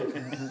on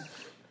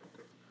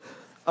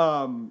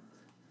the moon!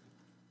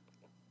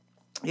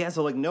 Yeah,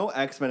 so like no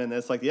X-Men in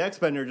this. Like the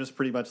X-Men are just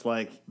pretty much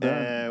like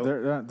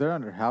They're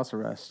under house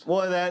arrest.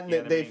 well that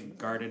Yeah, they're they being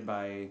guarded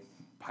by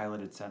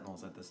piloted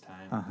sentinels at this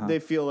time. they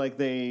feel like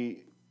they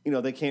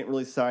they can't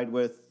really side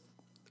with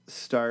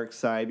Stark's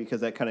side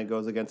because that kind of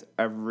goes against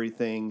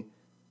everything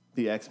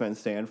the X-Men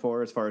stand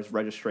for as far as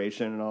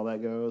registration and all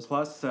that goes.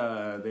 Plus,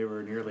 they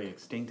were nearly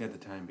extinct at the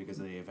time because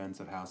of the events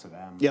of House of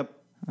M. Yep.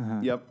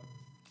 Yep.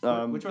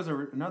 Which was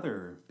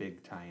another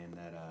big tie-in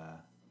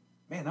that,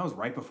 man, that was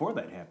right before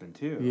that happened,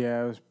 too.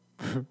 Yeah,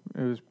 it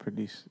was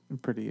pretty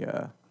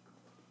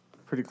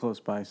close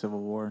by Civil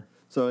War.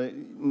 So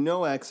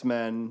no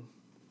X-Men,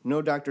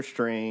 no Doctor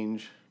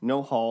Strange,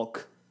 no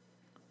Hulk,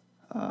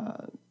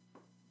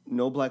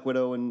 no Black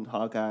Widow and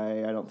Hawkeye.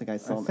 I don't think I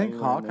saw. I think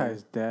anyone in there.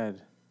 Hawkeye's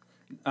dead.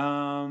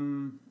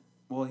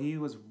 Well, he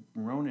was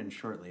Ronin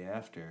shortly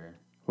after.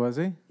 Was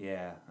he?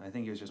 Yeah, I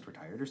think he was just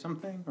retired or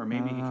something. Or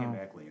maybe he came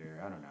back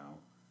later. I don't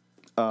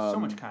know. So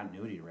much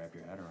continuity to wrap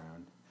your head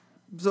around.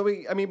 So but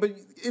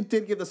it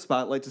did give the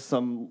spotlight to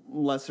some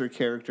lesser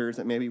characters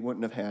that maybe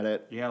wouldn't have had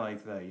it. Yeah,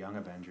 like the Young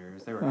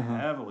Avengers. They were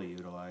heavily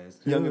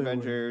utilized. Young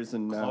Avengers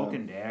and Cloak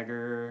and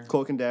Dagger.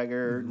 Cloak and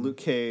Dagger, Luke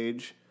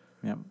Cage,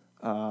 Yep.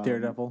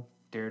 Daredevil.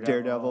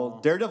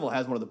 Daredevil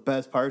has one of the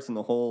best parts in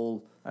the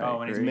whole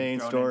When he's main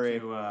thrown story.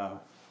 into,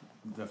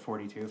 the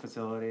 42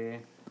 facility.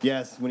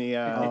 Yes, when he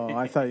Oh,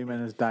 I thought you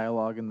meant his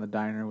dialogue in the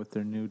diner with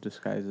their new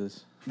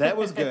disguises. that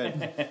was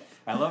good.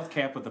 I love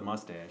Cap with the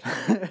mustache.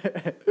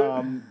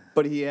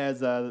 But he has.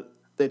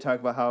 They talk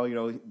about how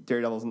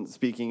Daredevil isn't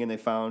speaking, and they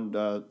found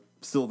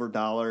silver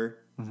dollar,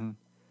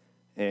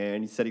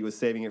 and he said he was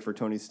saving it for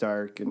Tony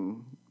Stark,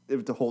 and it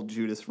was the whole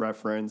Judas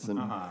reference,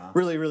 and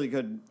really, really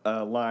good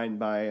line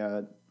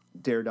by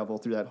Daredevil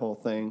through that whole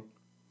thing,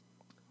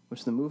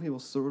 which the movie will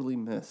sorely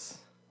miss.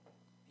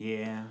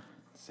 Yeah,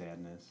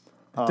 sadness.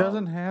 It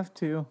doesn't have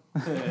to.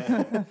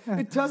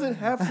 It doesn't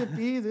have to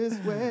be this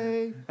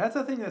way. That's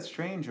the thing that's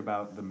strange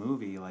about the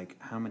movie, like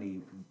how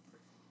many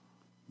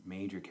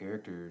major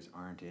characters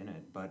aren't in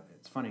it. But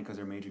it's funny because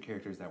they're major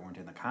characters that weren't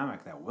in the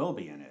comic that will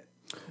be in it.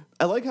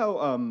 I like how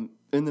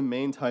in the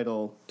main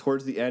title,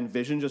 towards the end,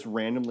 Vision just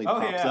randomly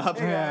pops up.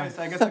 Hey guys,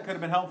 I guess that could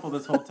have been helpful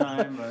this whole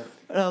time, but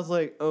And I was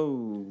like,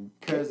 oh.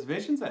 because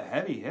Vision's a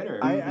heavy hitter.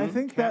 I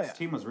think Cap's that-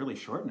 team was really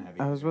short and heavy.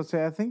 I was about to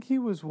say, I think he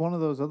was one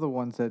of those other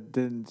ones that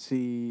didn't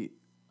see.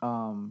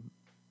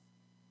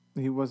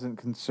 He wasn't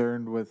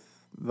concerned with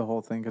the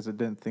whole thing because it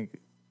didn't think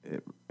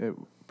it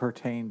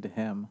pertained to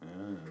him.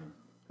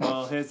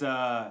 Well,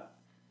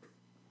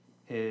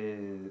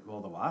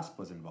 the Wasp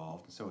was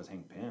involved, and so was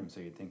Hank Pym. So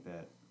you'd think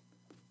that,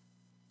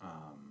 I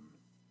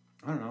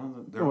don't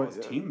know, they're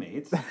almost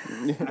teammates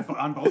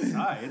on both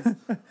sides.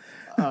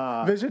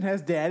 Vision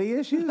has daddy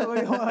issues?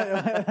 Wait, hold on,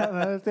 I don't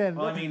understand.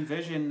 Well, I mean,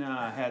 Vision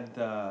had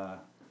the.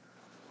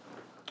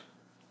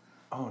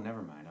 Oh,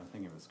 never mind. I was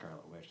thinking of the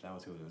Scarlet Witch. That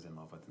was who he was in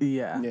love with.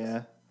 Yeah.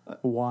 Yeah.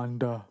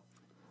 Wanda.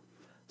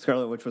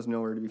 Scarlet Witch was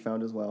nowhere to be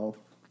found as well.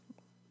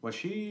 Was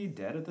she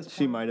dead at this point?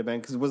 She might have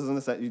been, because wasn't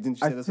this, didn't you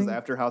say I this was think-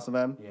 after House of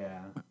M? Yeah.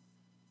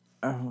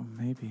 Oh,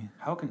 maybe.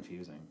 How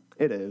confusing.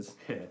 It is.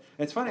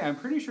 It's funny. I'm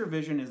pretty sure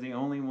Vision is the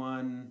only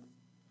one.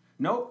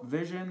 Nope.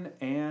 Vision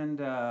and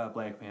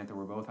Black Panther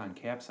were both on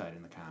Cap's side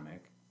in the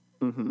comic.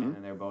 Mm-hmm. And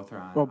then they both are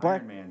on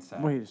Iron Man's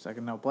side. Wait a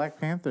second. No, Black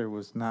Panther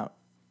was not.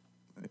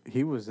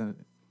 He was in.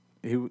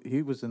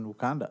 He was in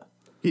Wakanda.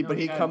 But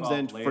he got comes in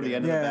involved for the later.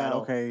 end of the Yeah.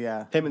 battle. Okay.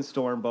 Yeah. Him and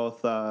Storm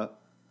both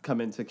come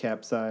into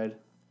Cap's side.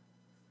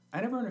 I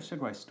never understood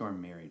why Storm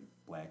married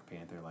Black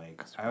Panther.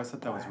 Like, I always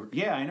thought that was...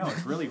 Yeah, I know.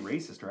 It's really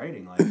racist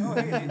writing. Like, oh,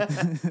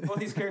 hey, both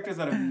these characters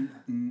that have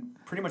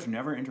pretty much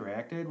never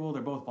interacted, well,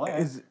 they're both black.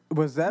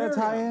 Was that a There we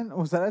go. tie-in?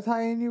 Was that a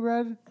tie-in you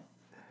read?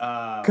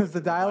 Because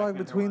the dialogue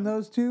Panther between one?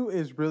 those two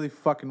is really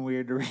fucking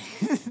weird to read.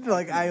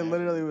 Like, I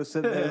literally was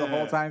sitting there the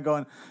whole time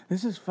going,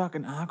 this is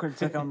fucking awkward.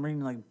 It's like I'm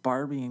reading, like,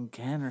 Barbie and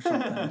Ken or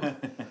something.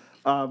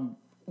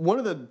 One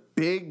of the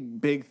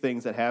big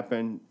things that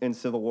happened in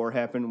Civil War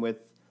happened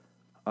with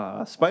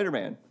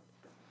Spider-Man.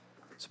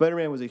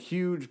 Spider-Man was a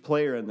huge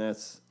player in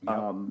this.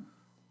 Yep.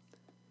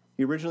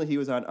 Originally, he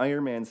was on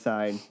Iron Man's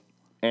side,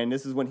 and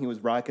this is when he was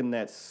rocking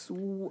that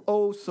so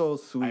I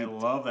sweet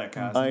love that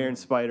costume. Iron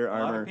Spider A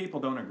lot armor. of people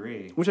don't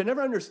agree. Which I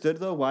never understood,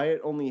 though, why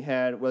it only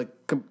had,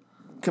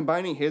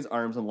 combining his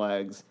arms and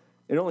legs,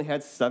 it only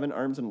had 7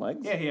 arms and legs?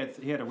 Yeah,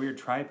 he had a weird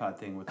tripod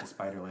thing with the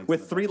spider legs. With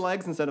in the 3 back.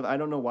 legs instead of, I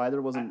don't know why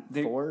there wasn't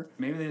They- 4.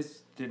 Maybe they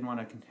just didn't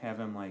want to have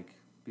him, like,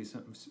 be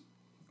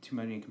too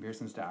many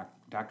comparisons to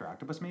Dr.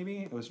 Octopus, maybe?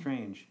 It was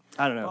strange.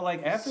 I don't know. Well,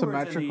 like, afterwards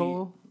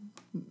Symmetrical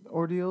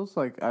ordeals?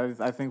 Like,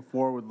 I think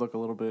 4 would look a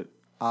little bit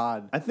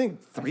odd. I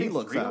think 3 I think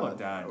looks 3 odd.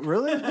 looked odd.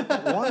 Really?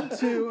 1,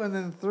 2, and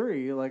then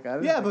 3. Like, I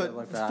didn't Yeah, think it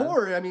looked but odd.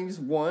 4, I mean, it's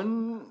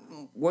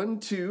 1,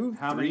 2,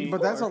 How 3, many-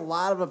 But that's a 4.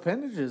 lot of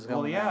appendages Well,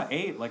 going yeah, on.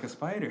 8, like a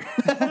spider.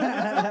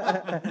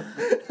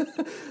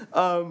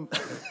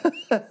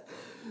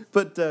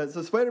 But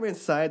so Spider-Man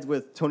sides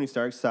with Tony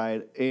Stark's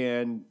side,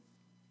 and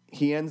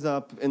he ends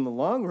up in the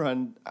long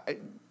run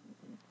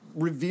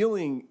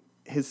revealing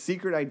his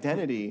secret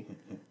identity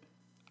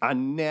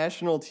on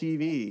national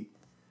TV,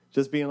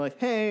 just being like,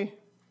 "Hey,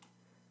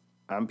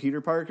 I'm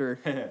Peter Parker.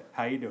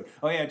 How you doing?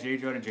 Oh yeah, J.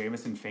 Jonah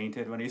Jameson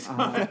fainted when he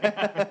saw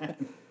it.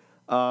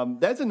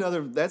 That's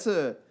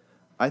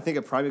I think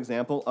a prime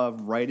example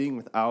of writing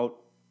without,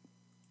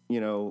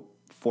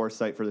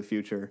 foresight for the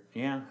future.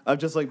 Yeah. Of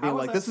just like being How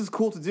is like, that- this is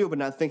cool to do, but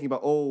not thinking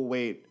about, oh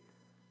wait,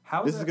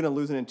 How this is is that, going to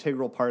lose an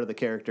integral part of the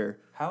character.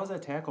 How was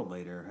that tackled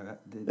later?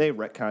 They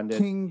retconned it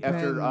Kingpin.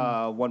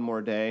 after One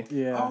More Day.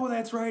 Yeah. Oh,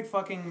 that's right.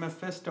 Fucking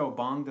Mephisto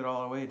bonged it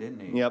all away, didn't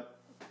he? Yep.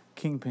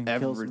 Kingpin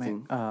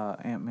Everything. kills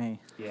Aunt May.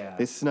 Yeah.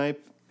 They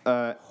snipe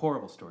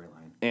Horrible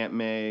storyline. Aunt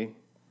May.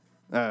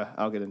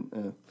 I'll get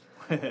in.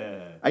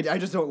 I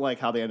just don't like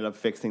how they ended up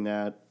fixing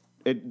that.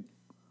 It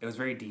It was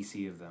very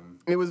DC of them.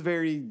 was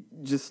very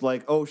just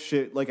like, oh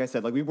shit, like I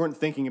said, like we weren't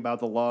thinking about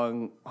the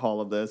long haul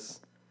of this.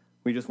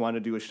 We just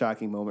wanted to do a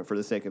shocking moment for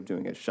the sake of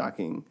doing a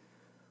shocking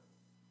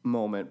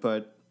moment.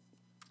 But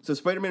so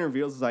Spider-Man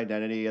reveals his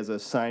identity as a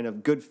sign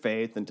of good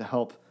faith and to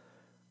help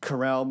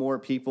corral more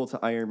people to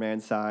Iron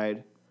Man's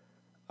side.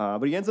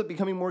 But he ends up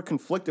becoming more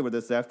conflicted with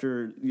this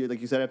after, like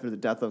you said, after the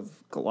death of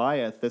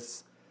Goliath.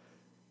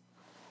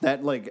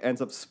 That like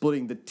ends up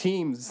splitting the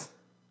teams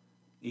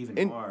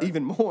Even more.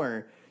 even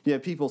more. You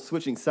have people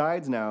switching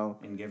sides now.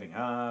 And giving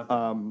up.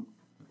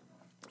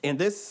 And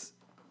this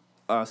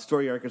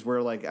story arc is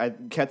where like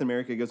Captain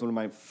America gives one of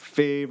my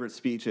favorite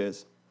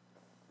speeches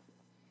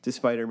to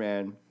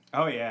Spider-Man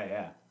oh,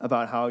 yeah.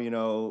 about how,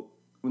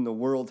 when the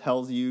world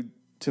tells you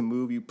to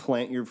move, you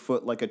plant your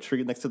foot like a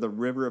tree next to the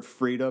river of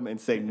freedom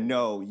and say,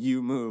 no,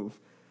 you move.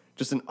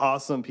 Just an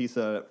awesome piece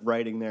of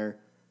writing there.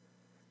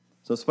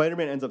 So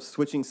Spider-Man ends up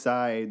switching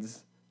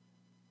sides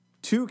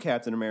to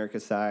Captain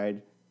America's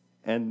side,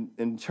 and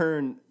in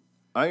turn,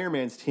 Iron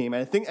Man's team.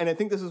 And I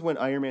think this is when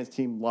Iron Man's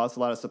team lost a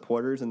lot of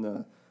supporters in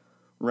the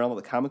realm of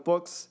the comic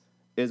books.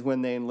 Is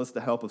when they enlist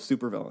the help of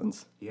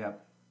supervillains.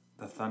 Yep.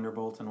 The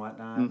Thunderbolts and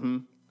whatnot. Mm-hmm.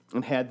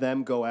 And had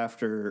them go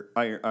after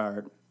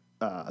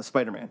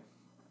Spider-Man.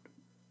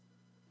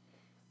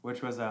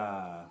 Which was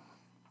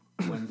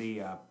when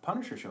the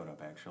Punisher showed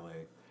up,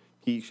 actually.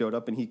 He showed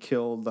up and he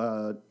killed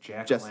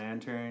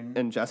Jack-o'-lantern.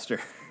 and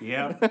Jester.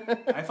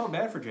 Yep. I felt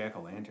bad for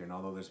Jack-o'-lantern,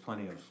 although there's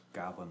plenty of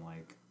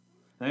goblin-like.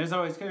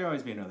 Could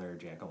always be another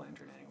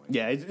Jack-o'-lantern anyway.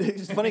 Yeah,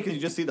 it's funny because you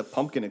just see the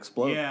pumpkin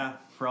explode. Yeah,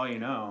 for all you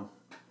know.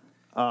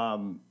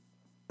 And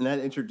that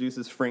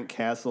introduces Frank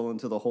Castle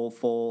into the whole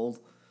fold.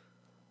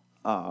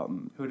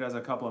 Who does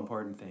a couple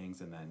important things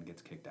and then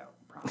gets kicked out,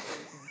 probably.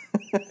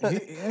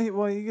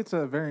 He gets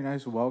a very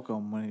nice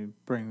welcome when he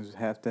brings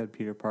half-dead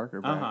Peter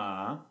Parker back.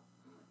 Uh-huh.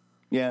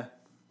 Yeah.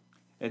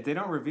 They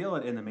don't reveal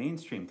it in the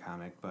mainstream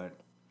comic, but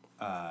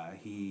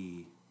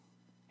he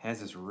has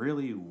this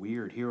really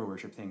weird hero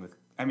worship thing with...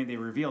 I mean, they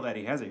reveal that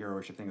he has a hero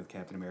worship thing with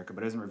Captain America,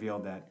 but it isn't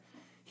revealed that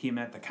he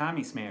met the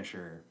Commie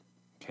Smasher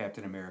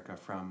Captain America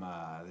from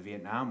the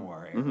Vietnam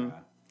War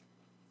era,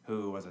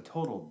 who was a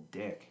total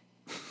dick.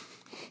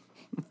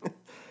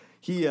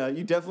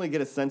 You definitely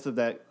get a sense of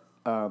that.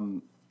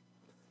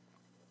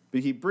 But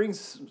he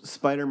brings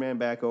Spider-Man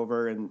back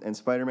over, and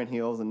Spider-Man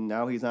heals, and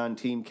now he's on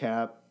Team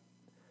Cap.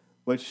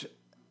 Which,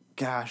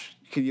 gosh,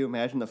 can you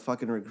imagine the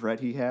fucking regret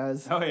he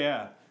has? Oh,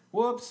 yeah.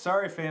 Whoops,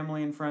 sorry,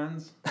 family and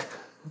friends.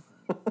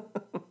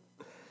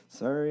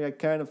 Sorry, I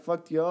kind of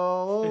fucked you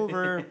all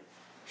over.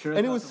 Should've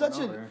And it thought was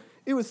went over.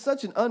 it was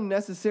such an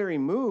unnecessary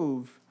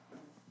move.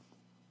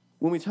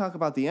 When we talk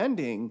about the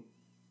ending,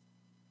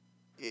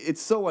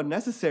 it's so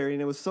unnecessary,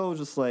 and it was so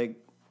just like,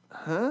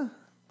 huh?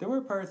 There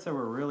were parts that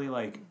were really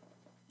like,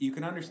 you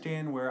can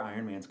understand where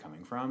Iron Man's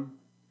coming from,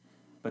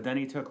 but then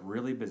he took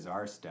really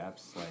bizarre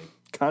steps, like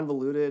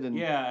Convoluted and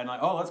yeah, and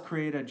like, oh, let's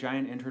create a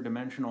giant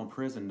interdimensional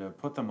prison to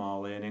put them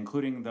all in,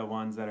 including the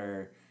ones that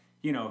are,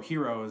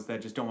 heroes that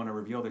just don't want to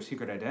reveal their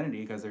secret identity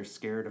because they're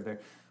scared of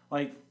their,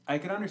 like, I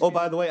could understand. Oh,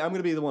 by the way, I'm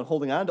going to be the one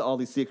holding on to all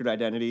these secret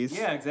identities.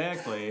 Yeah,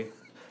 exactly.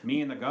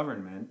 Me and the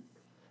government.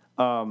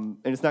 And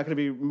it's not going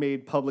to be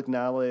made public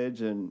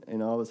knowledge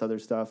and all this other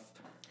stuff.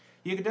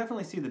 You could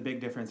definitely see the big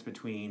difference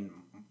between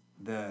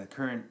the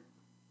current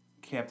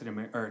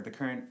the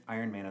current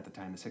Iron Man at the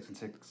time, the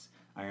 616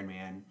 Iron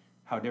Man,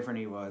 how different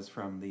he was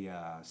from the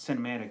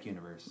cinematic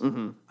universe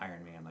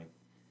Iron Man. Like,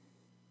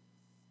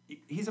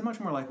 he's a much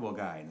more likable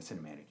guy in the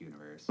cinematic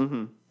universe.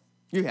 Mm-hmm.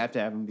 You have to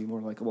have him be more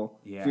likable.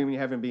 Yeah. When you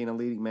have him being a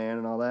leading man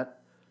and all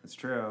that. It's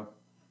true.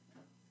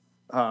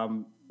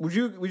 Would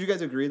you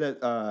guys agree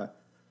that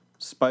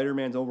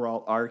Spider-Man's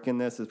overall arc in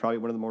this is probably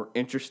one of the more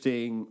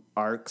interesting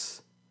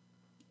arcs?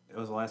 It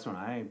was the last one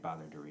I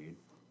bothered to read.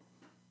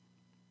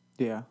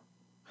 Yeah.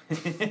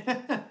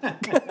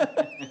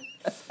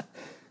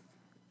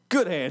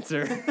 Good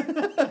answer.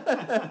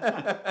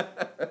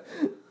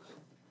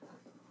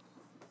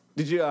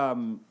 Did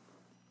you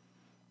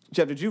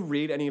Jeff, did you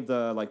read any of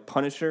the like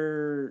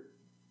Punisher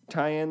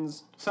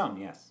tie-ins? Some,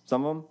 yes.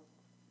 Some of them?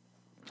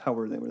 How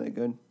were they? Were they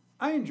good?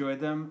 I enjoyed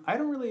them. I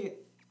don't really...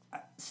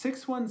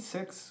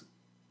 616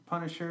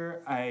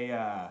 Punisher,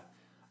 I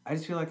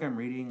just feel like I'm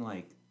reading,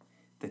 like,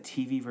 the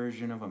TV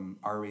version of an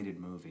R-rated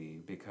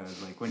movie,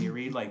 because, like, when you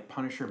read, like,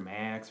 Punisher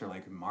Max or,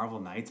 like, Marvel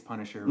Knights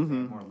Punisher, with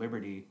more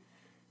liberty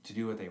to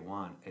do what they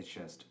want, it's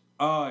just,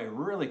 Oh, it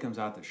really comes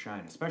out to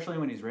shine, especially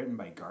when he's written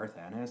by Garth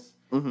Ennis.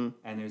 Mm-hmm.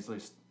 And there's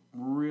this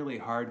really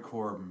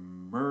hardcore,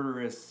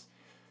 murderous.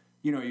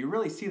 You know, you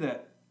really see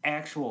the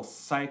actual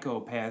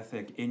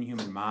psychopathic,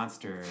 inhuman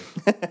monster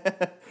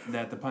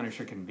that the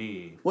Punisher can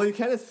be. Well, you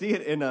kind of see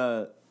it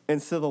in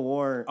Civil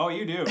War. Oh,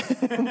 you do.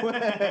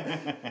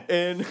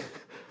 And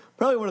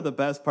probably one of the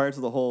best parts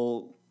of the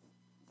whole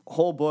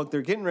book.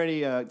 They're getting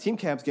ready. Team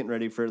Cap's getting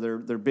ready for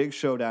their big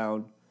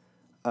showdown.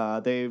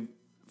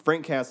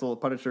 Frank Castle,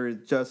 Punisher,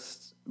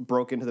 just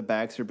broke into the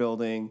Baxter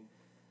Building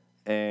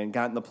and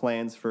gotten the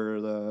plans for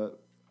the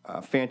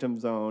Phantom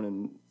Zone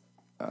and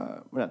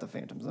well, not the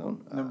Phantom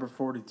Zone. Number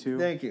 42.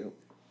 Thank you.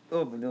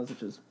 Oh, my nose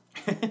itches.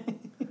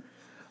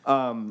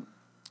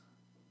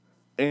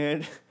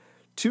 And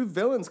two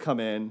villains come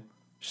in,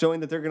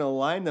 showing that they're going to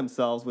align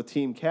themselves with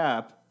Team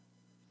Cap.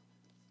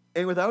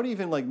 And without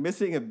even like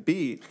missing a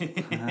beat,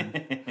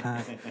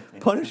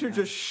 Punisher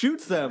just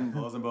shoots them.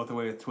 Blows them both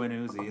away with twin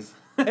Uzis.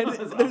 And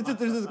there's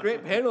this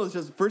great panel. It's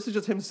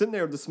just him sitting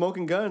there with the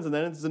smoking guns, and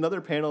then it's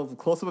another panel of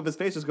close up of his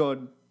face, just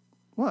going,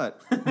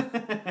 "What?"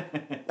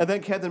 And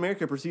then Captain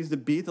America proceeds to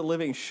beat the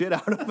living shit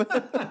out of it.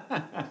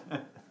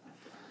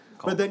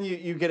 But then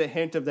you get a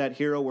hint of that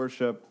hero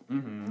worship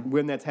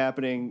when that's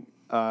happening,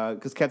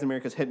 because Captain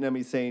America's hitting him.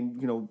 He's saying,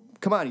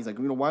 "Come on." He's like,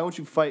 "Why won't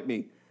you fight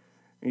me?"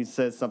 And he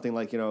says something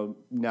like,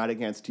 "Not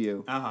against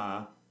you."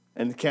 Uh-huh.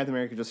 And Captain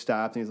America just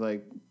stops, and he's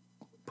like,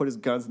 put his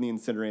guns in the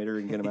incinerator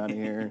and get him out of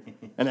here.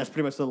 And that's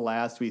pretty much the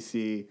last we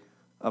see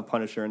of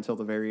Punisher until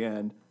the very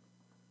end,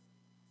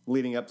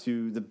 leading up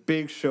to the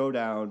big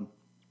showdown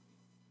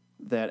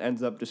that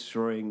ends up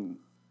destroying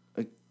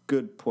a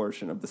good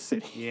portion of the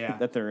city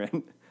that they're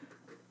in.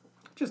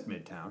 Just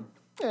Midtown.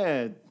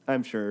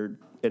 I'm sure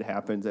it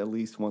happens at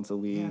least once a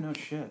week. Yeah, no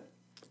shit.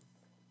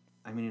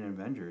 I mean, in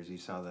Avengers, you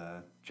saw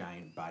the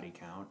giant body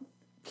count.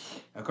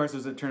 Of course,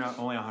 as it turned out,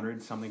 only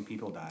 100-something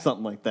people died.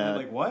 Something like that.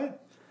 Like,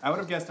 what? I would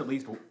have guessed at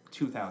least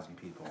 2,000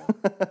 people.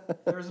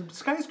 There was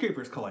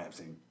skyscrapers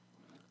collapsing.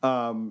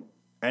 And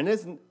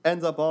this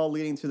ends up all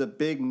leading to the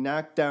big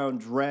knockdown,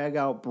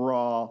 drag-out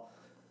brawl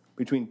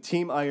between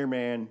Team Iron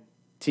Man,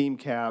 Team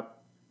Cap,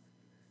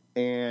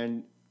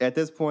 and at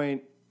this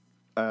point,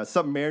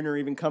 Submariner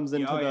even comes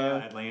into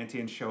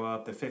Atlanteans show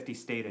up. The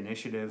 50-state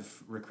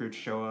initiative recruits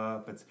show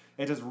up.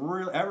 It just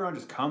really everyone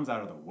just comes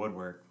out of the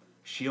woodwork.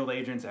 SHIELD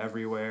agents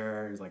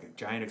everywhere. There's like a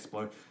giant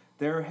explosion.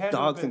 There had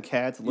dogs and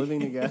cats living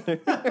together.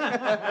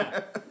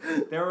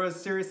 There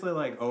was seriously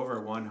like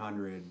over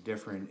 100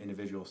 different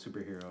individual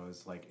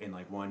superheroes like in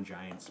like one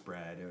giant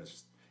spread. It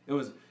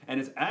was and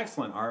it's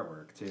excellent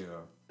artwork too.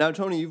 Now,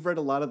 Tony, you've read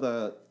a lot of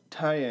the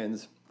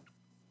tie-ins.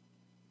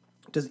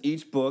 Does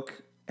each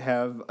book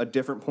have a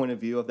different point of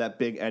view of that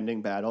big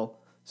ending battle,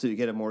 so you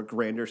get a more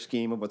grander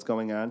scheme of what's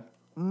going on?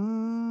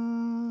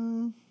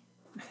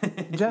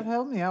 Jeff,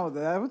 help me out with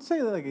that. I would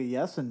say like a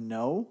yes and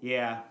no.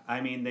 Yeah,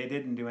 I mean they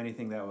didn't do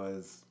anything that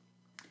was.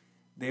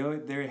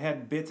 They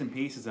had bits and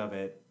pieces of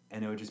it,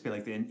 and it would just be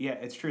like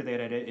it's true they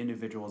had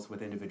individuals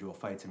with individual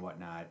fights and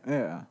whatnot.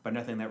 Yeah, but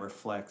nothing that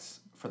reflects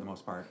for the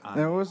most part on.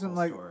 There wasn't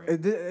like story.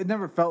 It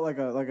never felt like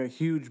a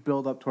huge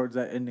build up towards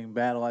that ending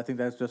battle. I think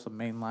that's just a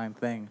mainline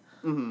thing.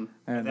 Mm-hmm.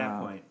 And, at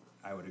that point,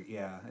 I would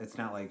it's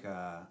not like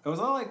it was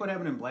all like what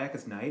happened in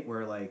Blackest Night,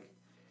 where like.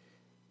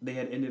 They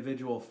had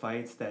individual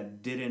fights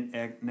that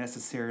didn't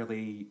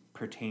necessarily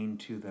pertain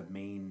to the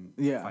main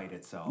fight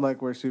itself.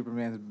 Like where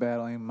Superman's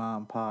battling Ma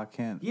and Pa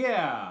Kent.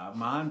 Yeah,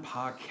 Ma and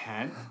Pa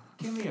Kent.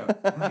 Give me a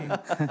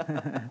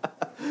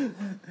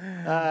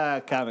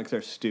break. Comics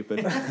are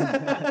stupid.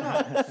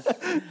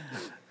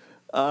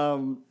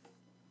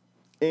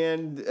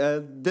 And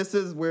this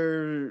is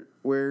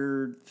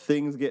where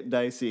things get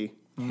dicey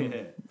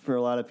for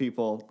a lot of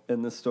people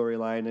in this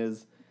storyline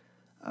is...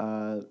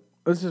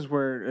 This is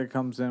where it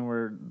comes in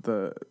where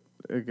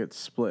it gets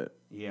split.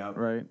 Yeah.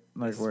 Right?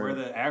 Like this is where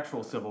the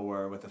actual Civil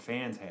War with the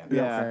fans happened.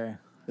 Yeah. Okay.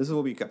 This is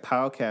what we got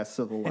Powcast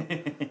Civil War.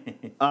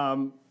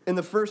 In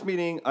the first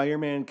meeting, Iron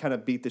Man kind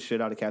of beat the shit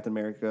out of Captain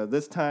America.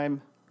 This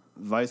time,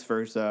 vice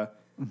versa.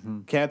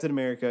 Mm-hmm. Captain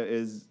America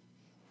is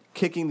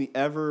kicking the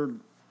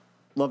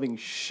ever-loving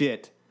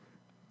shit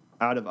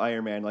out of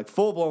Iron Man. Like,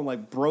 full-blown,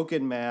 like,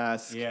 broken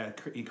mask. Yeah,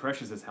 he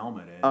crushes his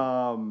helmet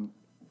in.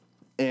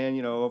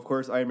 And, of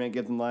course, Iron Man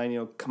gets in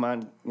line, come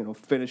on,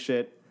 finish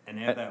it. And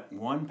they have that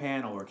one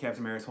panel where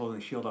Captain America's holding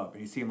the shield up,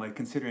 and you see him, like,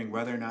 considering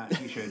whether or not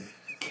he should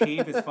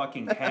cave his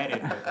fucking head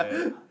in with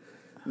it.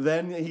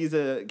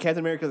 Then Captain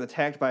America's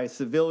attacked by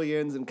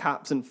civilians and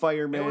cops and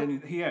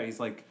firemen. He's,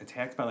 like,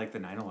 attacked by, like, the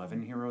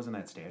 9/11 heroes in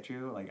that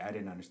statue. Like, I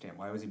didn't understand.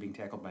 Why was he being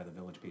tackled by the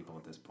village people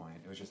at this point?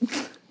 It was just...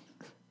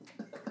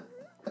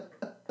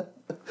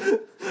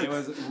 It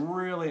was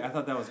really, I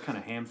thought that was kind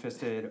of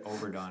ham-fisted,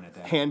 overdone at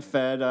that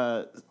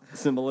hand-fed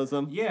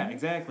symbolism. Yeah,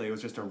 exactly. It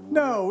was just a...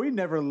 No, we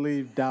never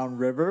leave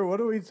downriver.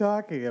 What are we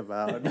talking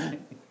about?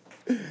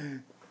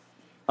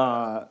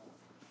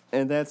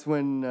 And that's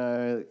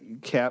when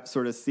Cap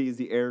sort of sees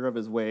the error of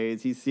his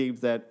ways. He sees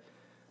that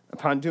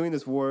upon doing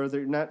this war,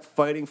 they're not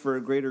fighting for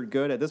a greater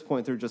good. At this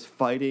point, they're just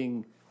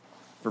fighting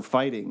for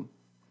fighting,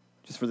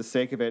 just for the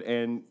sake of it.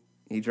 And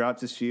He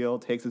drops his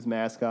shield, takes his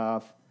mask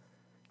off,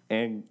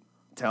 and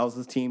tells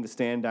his team to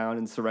stand down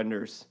and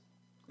surrenders.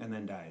 And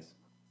then dies.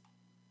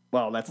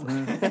 Well, that's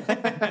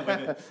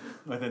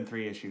within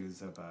 3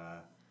 issues of.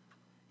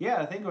 Yeah,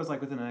 I think it was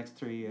like within the next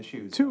 3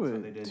 issues. Two- So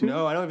they did.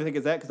 no. I don't even think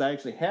it's that because I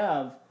actually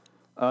have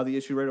the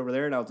issue right over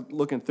there, and I was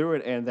looking through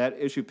it, and that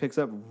issue picks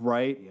up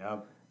right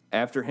Yep.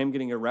 after him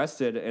getting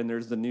arrested, and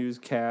there's the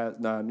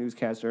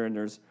newscaster, and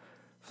there's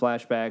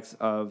flashbacks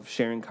of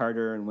Sharon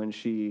Carter and when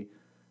she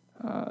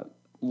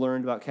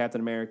learned about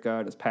Captain America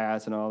and his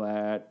past and all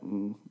that,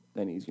 and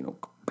then he's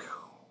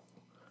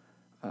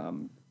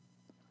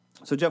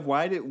So Jeff,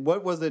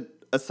 what was it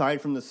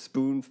aside from the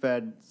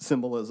spoon-fed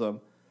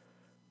symbolism?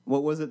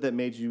 What was it that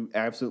made you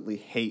absolutely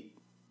hate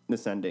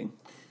this ending?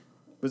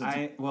 Was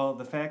it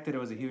the fact that it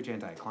was a huge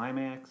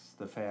anticlimax,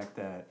 the fact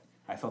that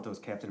I felt it was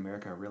Captain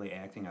America really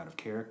acting out of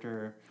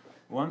character.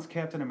 Once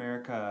Captain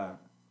America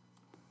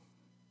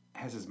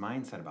has his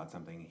mindset about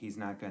something, he's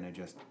not going to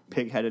just...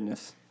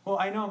 pig-headedness? Well,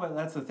 I know, but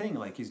that's the thing.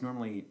 Like, he's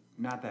normally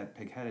not that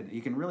pig-headed.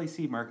 You can really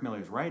see Mark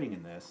Miller's writing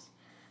in this.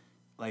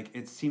 Like,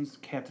 it seems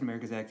Captain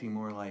America's acting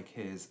more like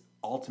his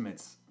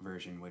Ultimates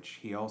version,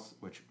 which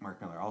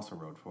Mark Miller also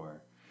wrote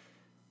for.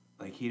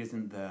 Like, he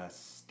isn't the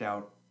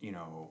stout,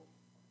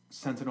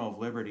 sentinel of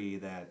liberty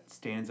that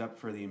stands up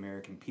for the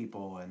American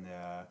people and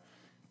the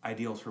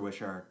ideals for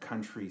which our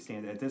country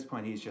stands. At this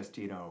point, he's just,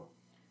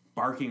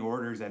 barking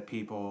orders at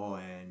people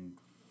and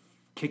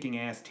kicking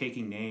ass,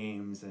 taking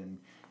names, and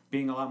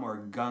being a lot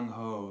more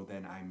gung-ho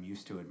than I'm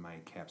used to in my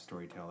Cap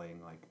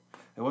storytelling. Like,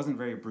 it wasn't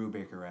very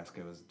Brubaker-esque.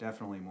 It was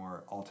definitely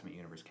more Ultimate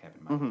Universe Cap,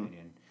 in my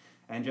opinion.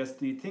 And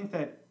just, you'd think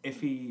that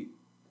if he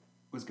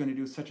was going to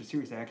do such a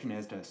serious action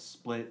as to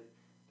split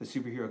the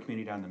superhero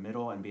community down the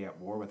middle and be at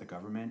war with the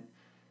government,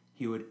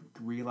 he would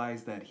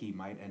realize that he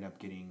might end up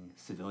getting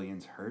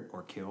civilians hurt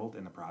or killed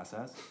in the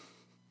process.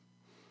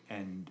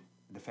 And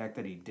the fact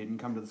that he didn't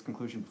come to this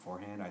conclusion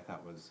beforehand, I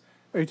thought was...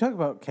 Are you talking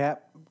about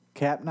Cap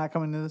not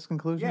coming to this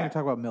conclusion? Yeah. Or are you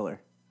talking about Miller?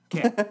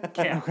 Cap.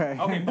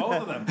 Okay. Both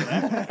of them. For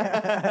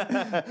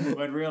that.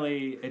 But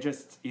really, it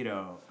just,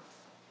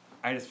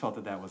 I just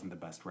felt that wasn't the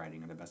best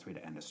writing and the best way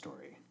to end a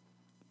story.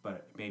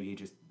 But maybe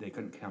they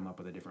couldn't come up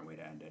with a different way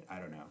to end it. I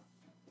don't know.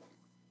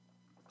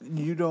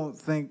 You don't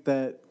think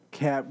that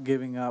Cap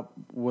giving up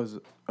was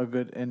a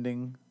good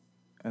ending,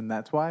 and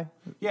that's why?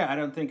 Yeah, I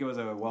don't think it was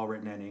a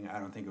well-written ending. I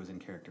don't think it was in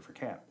character for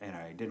Cap. And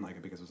I didn't like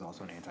it because it was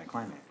also an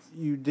anticlimax.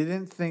 You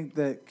didn't think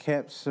that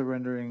Cap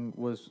surrendering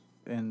was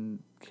in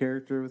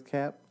character with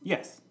Cap?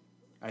 Yes.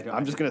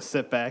 I'm just gonna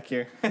sit back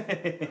here.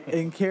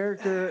 in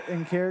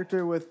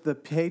character with the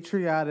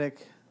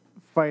patriotic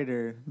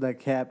fighter that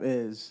Cap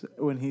is,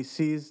 when he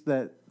sees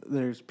that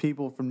there's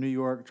people from New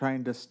York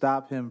trying to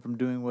stop him from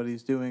doing what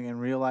he's doing and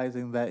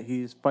realizing that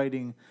he's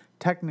fighting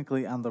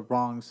technically on the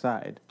wrong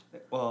side.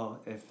 Well,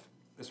 if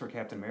this were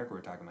Captain America we're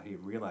talking about, he'd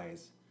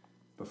realize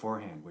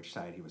beforehand which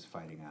side he was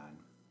fighting on.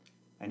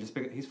 And just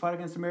he's fought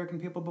against American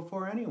people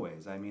before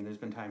anyways. I mean, there's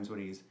been times when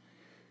he's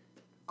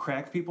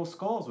cracked people's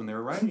skulls when they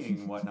were riding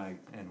and whatnot.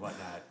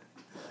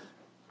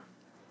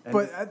 And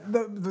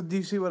But do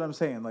you see what I'm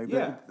saying? Like,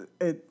 Yeah.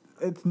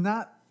 It's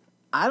not.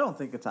 I don't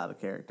think it's out of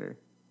character.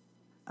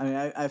 I mean,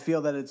 I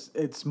feel that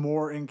it's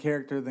more in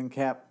character than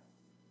Cap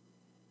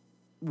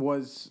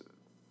was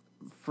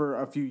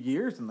for a few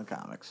years in the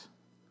comics.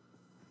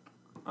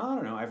 I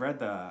don't know. I've read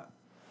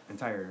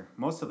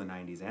most of the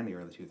 90s and the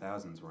early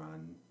 2000s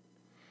run.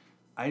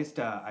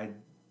 I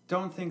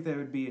don't think that it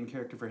would be in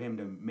character for him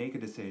to make a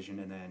decision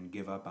and then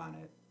give up on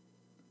it.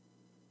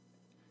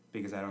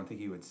 Because I don't think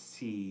he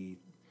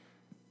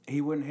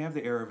wouldn't have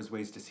the error of his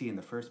ways to see in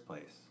the first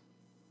place.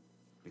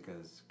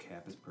 Because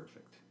Cap is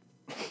perfect.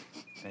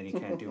 And he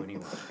can't do any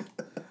wrong.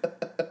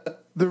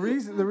 The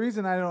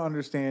reason I don't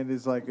understand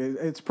is like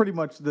it's pretty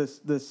much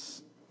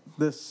this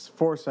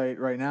foresight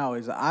right now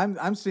is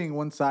I'm seeing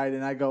one side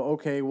and I go,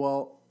 okay,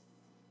 well,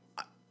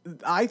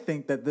 I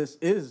think that this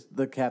is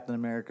the Captain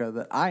America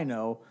that I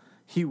know.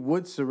 He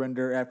would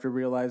surrender after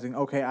realizing,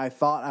 okay, I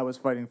thought I was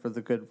fighting for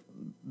the good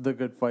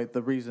fight,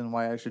 the reason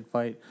why I should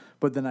fight,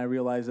 but then I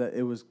realized that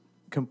it was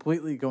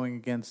completely going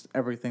against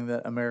everything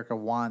that America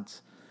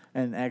wants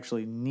and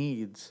actually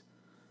needs.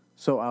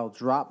 So I'll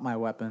drop my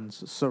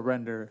weapons,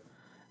 surrender,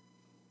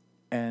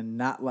 and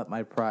not let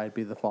my pride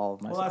be the fall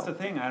of myself. Well, that's the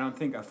thing. I don't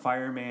think a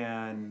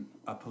fireman,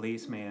 a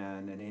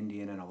policeman, an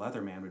Indian, and a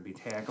Leatherman would be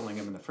tackling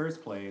him in the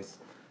first place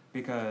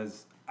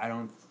because I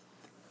don't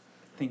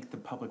think the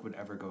public would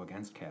ever go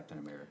against Captain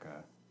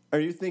America. Are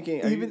you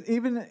thinking...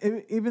 Even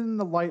in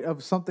the light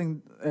of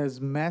something as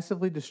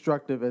massively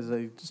destructive as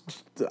I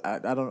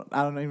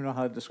don't even know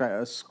how to describe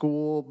it, a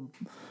school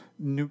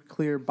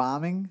nuclear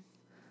bombing?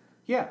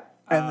 Yeah.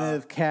 And then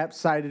if Cap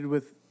sided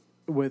with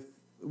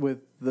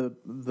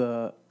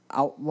the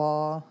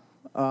outlaw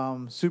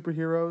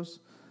superheroes,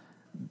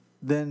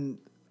 then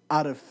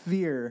out of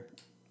fear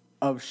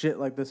of shit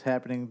like this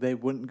happening, they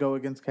wouldn't go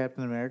against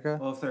Captain America.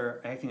 Well, if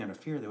they're acting out of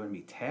fear, they wouldn't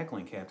be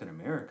tackling Captain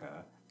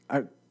America.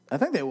 I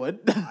think they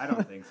would. I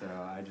don't think so.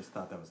 I just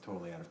thought that was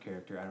totally out of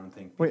character. I don't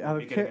think Wait, people out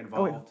would of be getting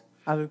character? involved.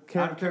 Out of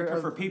Out of character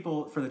of- for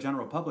people, for the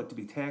general public to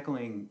be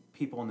tackling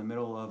people in the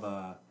middle of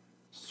a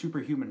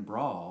superhuman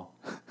brawl.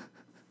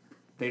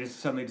 They just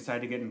suddenly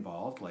decide to get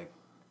involved. Like,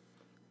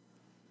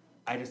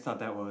 I just thought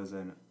that was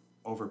an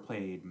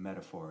overplayed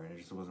metaphor, and it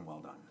just wasn't well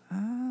done.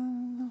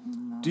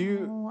 Do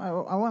you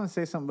I want to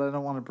say something, but I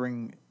don't want to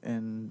bring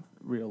in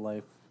real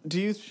life.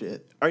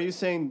 Are you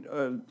saying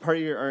part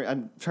of your?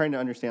 I'm trying to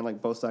understand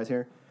like both sides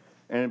here,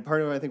 and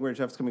part of I think where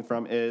Jeff's coming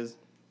from is,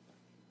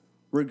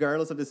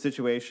 regardless of the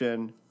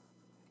situation,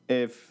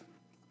 if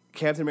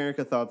Captain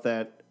America thought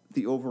that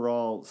the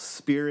overall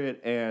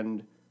spirit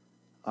and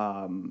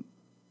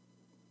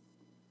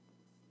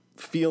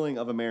feeling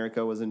of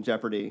America was in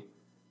jeopardy,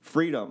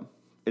 freedom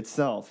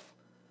itself,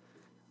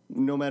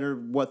 no matter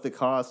what the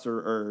cost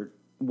or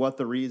what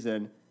the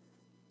reason,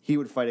 he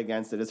would fight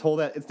against it. It's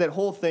that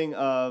whole thing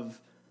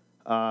of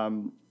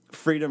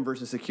freedom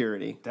versus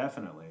security.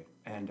 Definitely.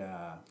 And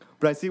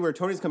But I see where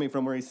Tony's coming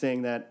from, where he's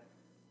saying that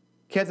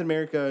Captain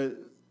America,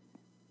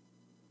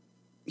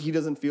 he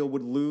doesn't feel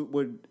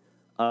would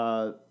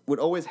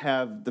always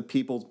have the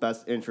people's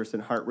best interest in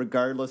heart,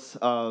 regardless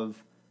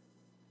of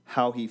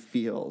how he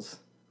feels,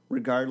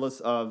 regardless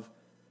of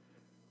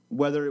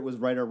whether it was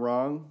right or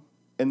wrong.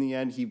 In the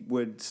end, he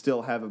would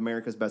still have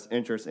America's best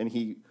interest,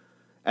 and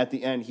at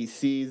the end, he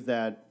sees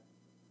that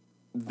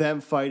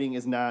them fighting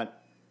is not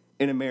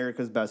in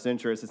America's best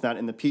interest. It's not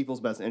in the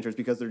people's best interest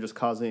because they're just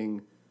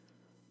causing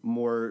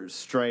more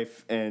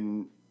strife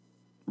and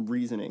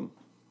reasoning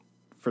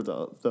for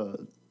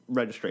the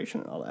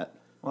registration and all that.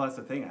 well, that's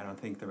the thing. I don't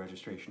think the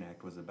Registration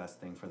Act was the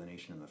best thing for the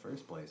nation in the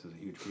first place. It was a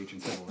huge breach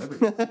in civil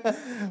liberties.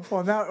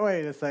 Well, now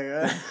wait a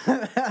second.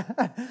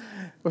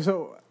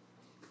 So,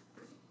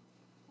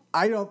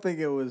 I don't think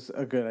it was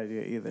a good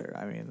idea either.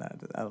 I mean,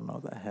 I don't know.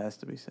 That has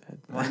to be said.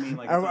 Well, I mean,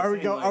 like, are, that's what I'm we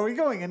saying, are we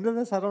going into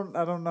this? I don't know.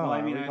 Well,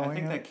 I Are mean, we I going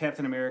think in? that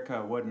Captain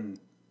America wouldn't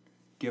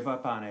give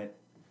up on it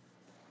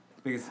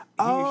because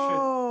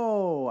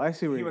Oh, I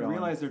see where he you're would going.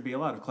 realize there'd be a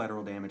lot of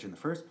collateral damage in the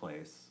first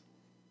place,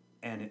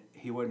 and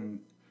he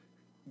wouldn't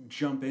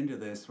jump into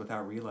this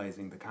without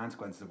realizing the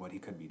consequences of what he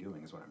could be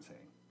doing. Is what I'm saying.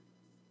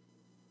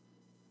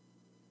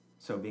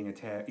 So being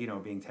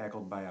being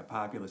tackled by a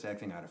populace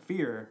acting out of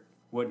fear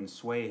wouldn't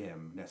sway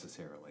him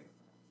necessarily.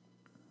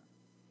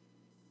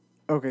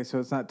 Okay, so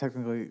it's not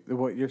technically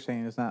what you're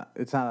saying. It's not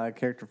out of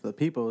character for the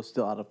people. It's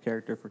still out of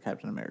character for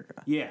Captain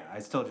America. Yeah, I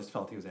still just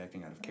felt he was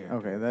acting out of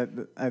character.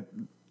 Okay,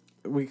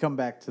 we come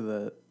back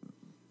to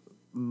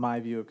my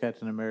view of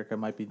Captain America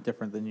might be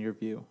different than your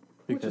view.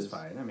 Which is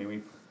fine. I mean,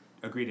 we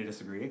agree to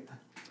disagree.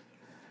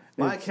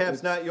 My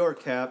cap's not your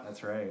cap.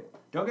 That's right.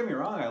 Don't get me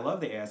wrong. I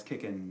love the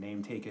ass-kicking,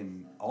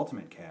 name-taking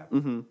Ultimate Cap.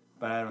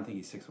 But I don't think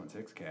he's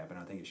 616 Cap. I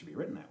don't think it should be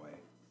written that way.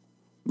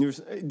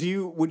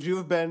 Would you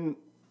have been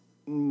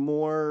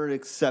more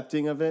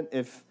accepting of it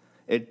if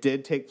it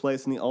did take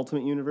place in the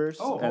Ultimate Universe?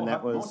 And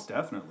that was most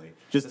definitely.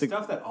 Just the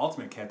stuff that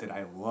Ultimate Cap did,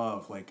 I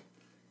love. Like,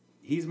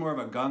 he's more of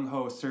a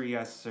gung-ho, sir,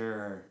 yes,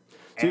 sir,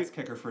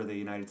 ass-kicker for the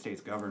United States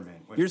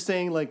government. You're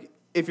saying, like,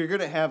 if you're going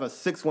to have a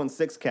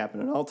 616 Cap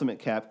and an Ultimate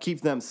Cap,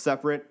 keep them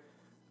separate.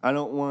 I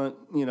don't want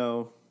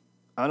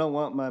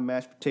my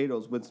mashed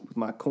potatoes with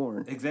my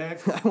corn.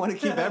 Exactly. I want to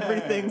keep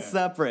everything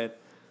separate.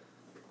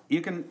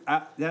 You can...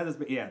 that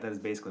is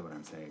basically what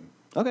I'm saying.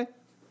 Okay.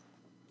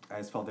 I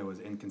just felt there was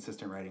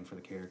inconsistent writing for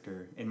the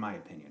character, in my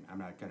opinion. I'm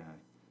not going to...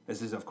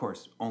 This is, of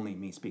course, only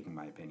me speaking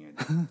my opinion.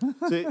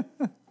 So,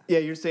 yeah,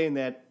 you're saying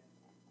that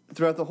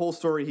throughout the whole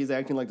story, he's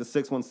acting like the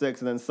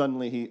 616, and then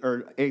suddenly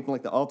acting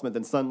like the Ultimate,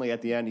 then suddenly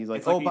at the end, he's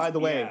like, by the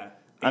way...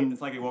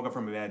 it's like he woke up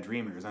from a bad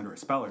dream or he was under a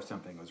spell or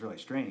something. It was really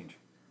strange.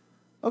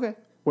 Okay.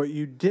 What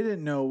you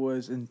didn't know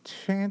was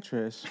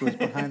Enchantress was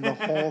behind the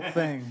whole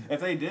thing.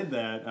 If they did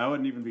that, I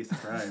wouldn't even be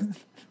surprised.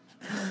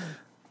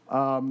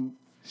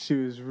 She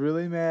was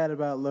really mad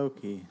about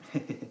Loki.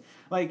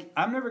 Like,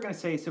 I'm never going to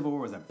say Civil War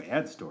was a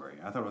bad story.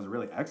 I thought it was a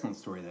really excellent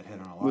story that hit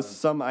on a lot With of...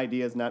 some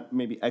ideas not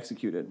maybe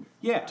executed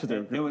to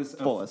their it was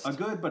fullest. a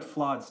good but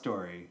flawed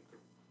story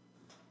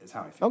is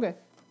how I feel. Okay.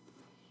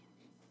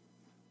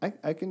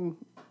 I can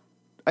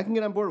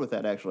get on board with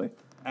that, actually.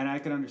 And I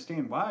can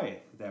understand why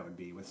that would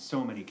be with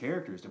so many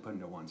characters to put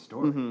into one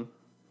story. Mm-hmm.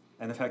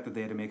 And the fact that they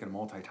had to make it a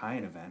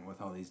multi-tie-in event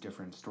with all these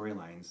different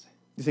storylines.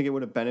 You think it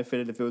would have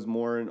benefited if it was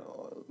more,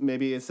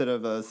 maybe instead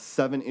of a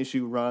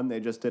 7-issue run, they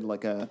just did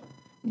like a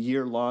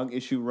year-long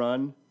issue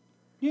run?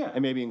 Yeah.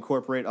 And maybe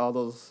incorporate all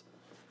those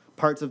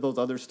parts of those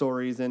other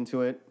stories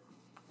into it?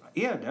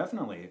 Yeah,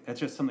 definitely. That's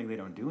just something they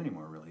don't do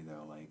anymore, really,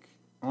 though. Like,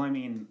 well, I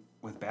mean,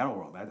 with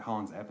Battleworld, how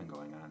long's that been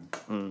going on?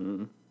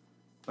 Mm-hmm.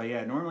 But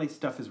yeah, normally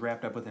stuff is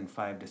wrapped up within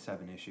 5 to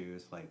 7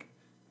 issues, like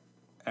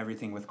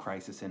everything with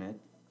Crisis in it.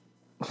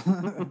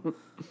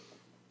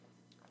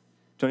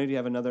 Tony, do you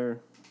have another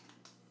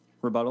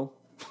rebuttal?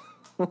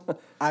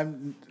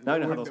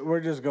 We're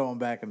just going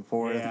back and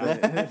forth. Yeah.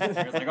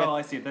 It's like, oh,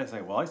 I see it this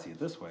way. Well, I see it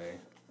this way.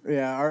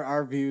 Yeah,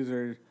 our views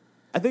are.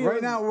 I think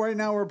right now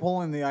we're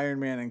pulling the Iron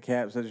Man and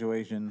Cap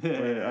situation.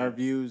 Where our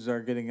views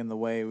are getting in the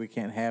way. We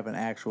can't have an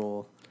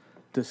actual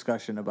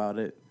discussion about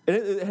it.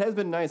 It has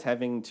been nice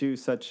having two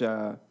such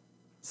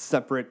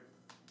separate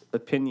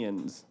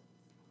opinions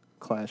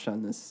clash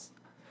on this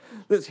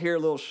here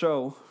little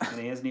show. And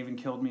he hasn't even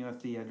killed me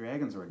with the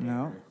Dragon's Sword.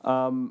 No.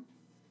 dagger.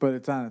 But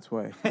it's on its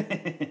way.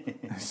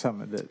 I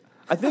summoned it.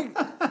 I think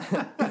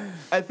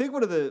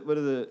one of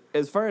the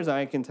as far as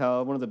I can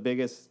tell, one of the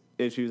biggest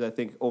issues I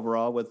think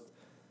overall with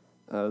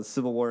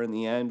Civil War in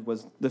the end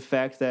was the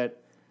fact that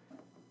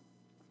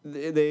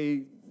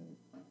they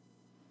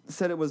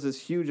said it was this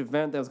huge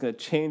event that was going to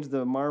change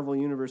the Marvel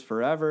universe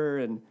forever,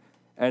 and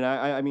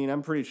I mean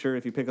I'm pretty sure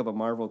if you pick up a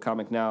Marvel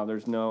comic now,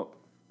 there's no,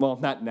 well,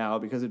 not now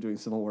because they're doing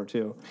Civil War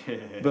 2,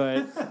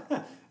 but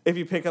if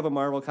you pick up a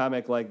Marvel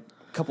comic like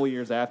a couple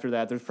years after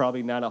that, there's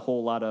probably not a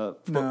whole lot of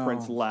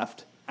footprints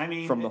left. I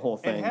mean, from the whole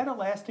thing. It had a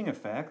lasting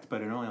effect,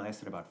 but it only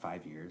lasted about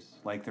 5 years.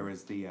 Like, there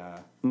was the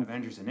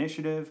Avengers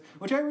Initiative,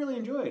 which I really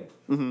enjoyed.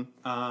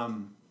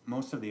 Mm-hmm.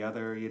 Most of the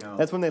other,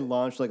 That's when they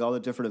launched, like, all the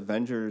different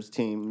Avengers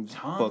teams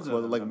books,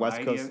 of like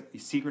West Coast.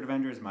 Secret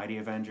Avengers, Mighty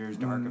Avengers,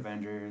 Dark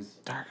Avengers.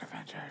 Dark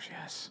Avengers,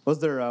 yes. Was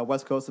there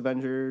West Coast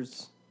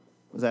Avengers?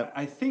 Was that?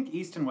 I think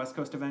East and West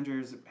Coast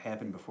Avengers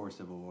happened before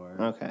Civil War.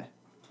 Okay.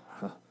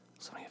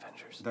 So many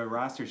Avengers. The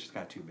rosters just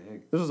got too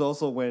big. This was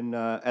also when,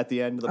 at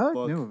the end of the I like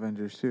book, New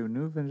Avengers, too.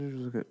 New Avengers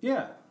was good.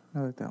 Yeah. I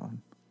like that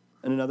one.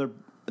 and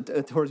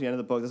towards the end of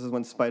the book, this is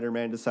when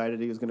Spider-Man decided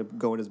he was going to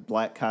go in his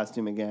black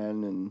costume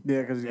again, and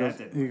Yeah, because That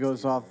didn't he work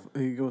goes off,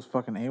 he goes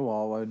fucking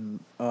AWOL when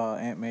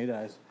Aunt May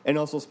dies.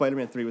 also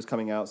Spider-Man 3 was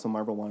coming out, so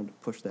Marvel wanted to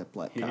push that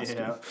black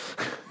costume.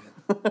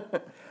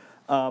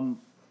 Yeah.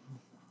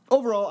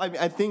 Overall,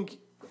 I think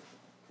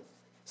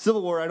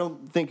Civil War, I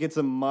don't think it's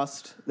a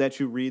must that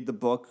you read the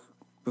book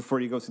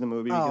before you go see the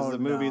movie, because Oh, the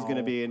movie is going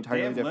to no. be They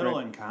entirely have different. little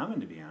in common,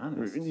 to be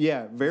honest.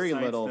 Yeah, very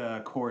Besides little. the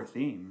core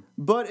theme.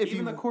 But if Even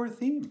you the core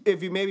theme.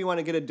 if you maybe want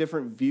to get a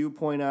different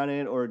viewpoint on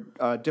it, or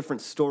a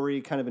different story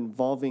kind of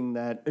involving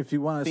that, If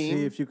you want to theme,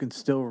 see if you can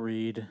still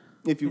read.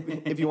 if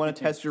you want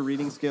to test your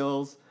reading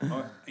skills,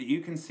 Or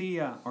you can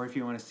see, or if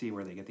you want to see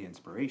where they get the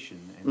inspiration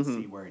and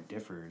see where it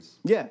differs.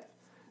 yeah,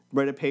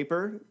 write a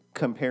paper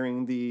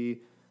comparing the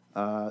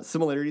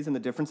similarities and the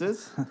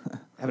differences.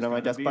 Have it on my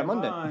Gotta desk be by a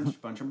Monday.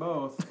 Bunch of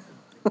both.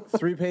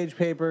 3-page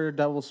paper,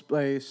 double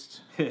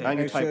spaced. On your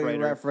Make sure you typewriter.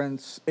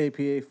 reference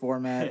APA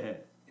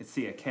format. Let's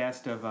see, a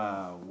cast of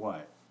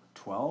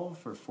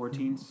 12 or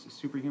 14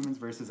 superhumans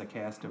versus a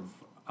cast of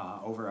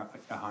over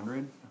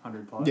 100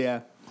 plus. Yeah,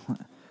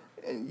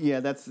 yeah,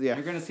 that's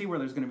You're going to see where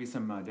there's going to be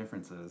some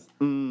differences.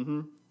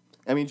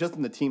 I mean, just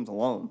in the teams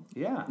alone,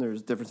 Yeah.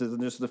 there's differences,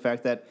 and just the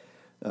fact that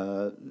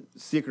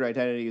secret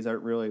identities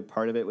aren't really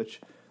part of it,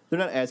 which they're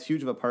not as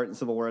huge of a part in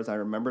Civil War as I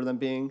remember them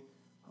being.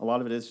 A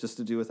lot of it is just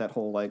to do with that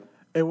whole like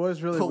It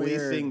was really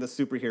policing weird. the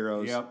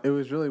superheroes. Yep. It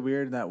was really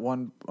weird in that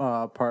one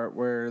part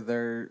where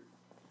they're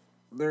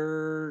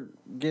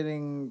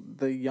getting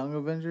the Young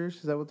Avengers.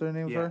 Is that what their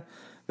names Yeah. are?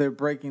 They're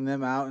breaking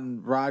them out,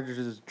 and Rogers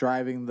is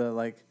driving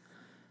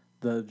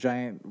the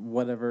giant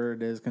whatever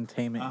it is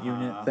containment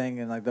unit thing,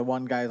 and like the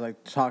one guy's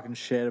like talking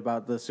shit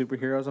about the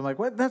superheroes. I'm like,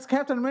 what? That's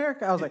Captain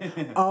America. I was like,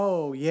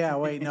 oh yeah,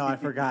 wait, no, I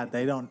forgot.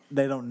 They don't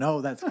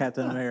know that's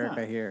Captain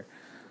America here.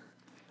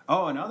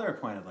 Oh, another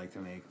point I'd like to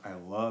make. I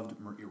loved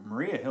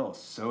Maria Hill is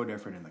so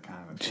different in the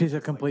comics. She's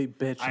a complete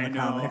bitch I in the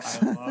know.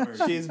 comics. I love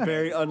her. She's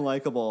very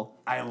unlikable.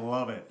 I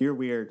love it. You're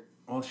weird.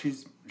 Well,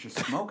 she's just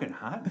smoking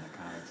hot in the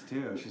comics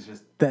too. She's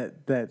just.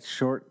 that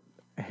short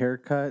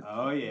haircut,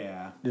 Oh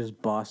yeah. just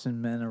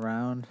bossing men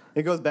around.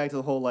 It goes back to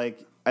the whole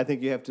like I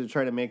think you have to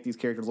try to make these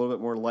characters a little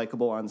bit more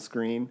likable on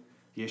screen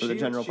Yeah, for the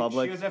general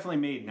public. She was definitely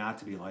made not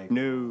to be like.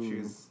 No. She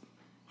was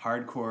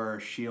hardcore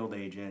SHIELD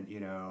agent.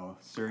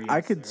 Serious.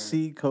 I could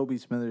see Kobe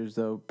Smithers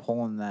though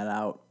pulling that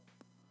out,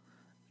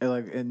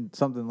 like in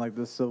something like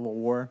this Civil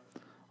War.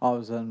 All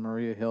of a sudden,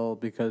 Maria Hill,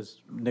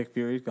 because Nick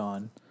Fury's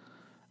gone,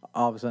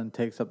 all of a sudden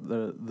takes up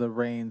the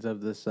reins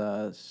of this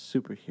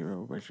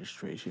Superhero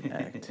Registration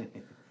Act,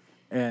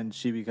 and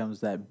she becomes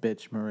that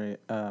bitch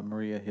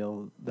Maria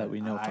Hill that we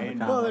know from I the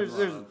know. Well,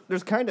 comics.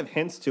 there's kind of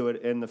hints to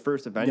it in the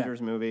first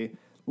Avengers movie,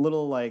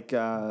 little like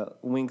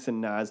winks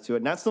and nods to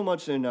it. Not so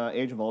much in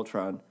Age of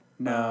Ultron.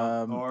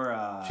 No.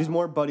 Or She's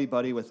more buddy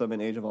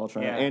in Age of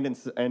Ultron Yeah. and in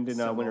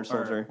Winter or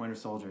Soldier. Winter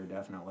Soldier,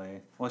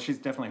 definitely. Well, she's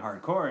definitely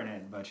hardcore in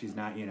it, but she's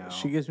not.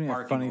 She gives me a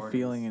barking funny orders.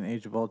 feeling in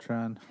Age of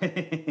Ultron.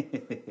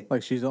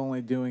 Like she's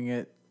only doing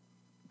it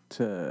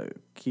to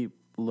keep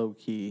low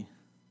key.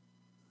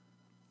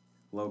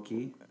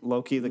 Low-key.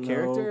 Loki, the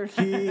character,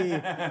 Low-key.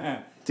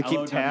 to keep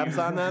Hello, tabs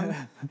W. on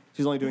them.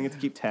 She's only doing it to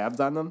keep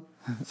tabs on them.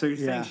 So you're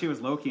Yeah. saying she was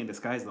Loki in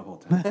disguise the whole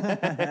time?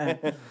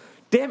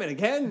 Damn it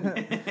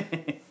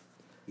again!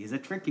 He's a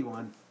tricky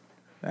one.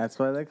 That's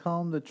why they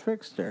call him the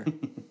trickster.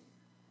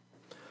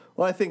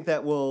 Well, I think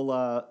that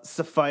will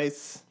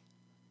suffice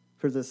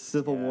for this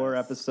Civil War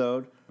Yes.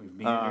 episode. We've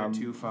meandered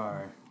too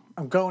far.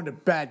 I'm going to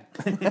bed.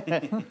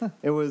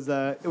 It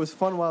was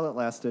fun while it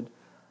lasted.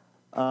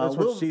 That's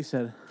what she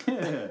said.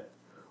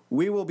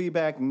 We will be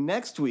back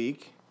next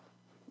week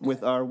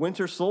with our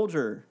Winter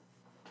Soldier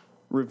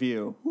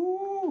review.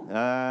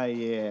 Ah,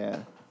 yeah.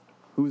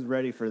 Who's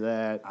ready for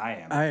that? I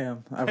am. I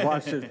am. I've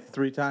watched it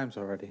 3 times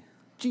already.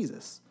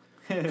 Jesus.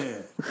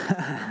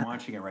 I'm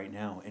watching it right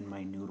now in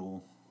my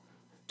noodle.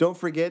 Don't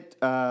forget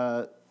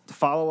to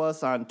follow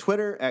us on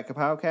Twitter at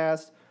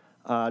Kapowcast.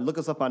 Look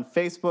us up on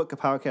Facebook,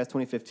 Kapowcast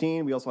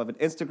 2015. We also have an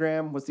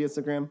Instagram. What's the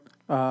Instagram?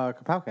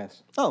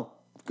 Kapowcast. Oh,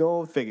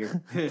 go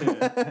figure.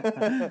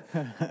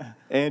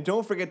 And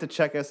don't forget to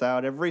check us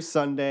out every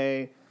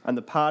Sunday on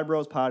the Pod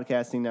Bros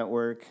Podcasting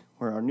Network,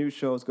 where our new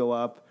shows go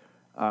up.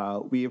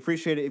 We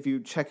appreciate it if you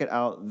check it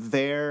out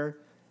there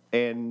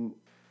and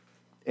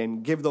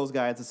give those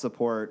guys the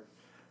support.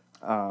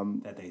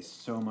 That they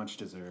so much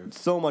deserve.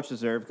 So much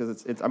deserved,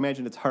 because it's I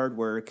imagine it's hard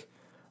work.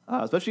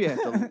 Especially you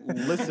have to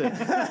listen.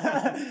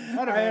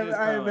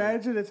 I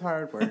imagine it's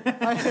hard work.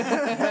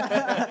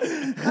 I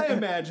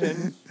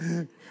imagine.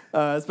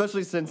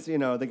 Especially since, they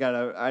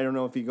got I don't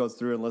know if he goes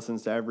through and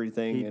listens to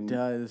everything. He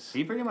does.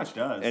 He pretty much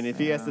does. And if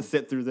he has to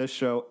sit through this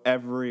show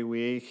every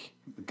week.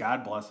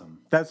 God bless him.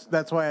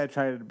 That's why I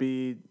try to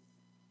be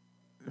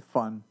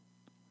fun.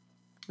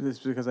 This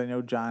is because I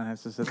know John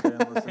has to sit there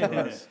and listen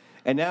to us.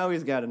 And now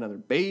he's got another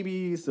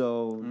baby,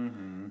 so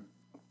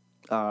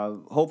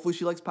hopefully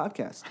she likes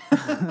podcasts.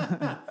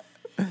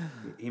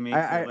 He makes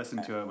her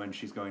listen to it when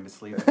she's going to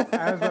sleep.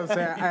 I was about to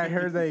say, I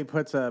heard that he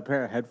puts a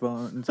pair of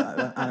headphones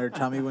on her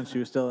tummy when she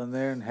was still in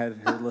there and had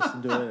her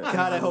listen to it.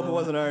 God, I hope it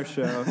wasn't our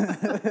show.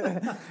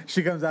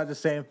 She comes out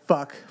just saying,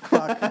 fuck,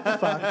 fuck,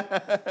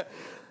 fuck.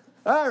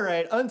 All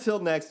right, until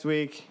next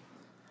week,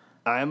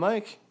 I'm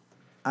Mike.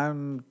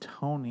 I'm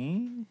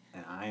Tony.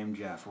 And I am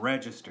Jeff.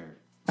 Register.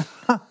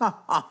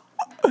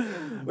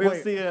 We'll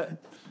see you.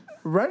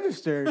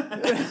 Registered.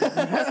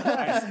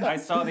 I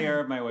saw the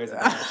error of my ways.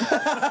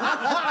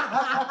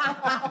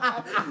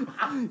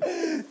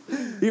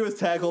 He was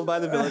tackled by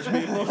the village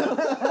people.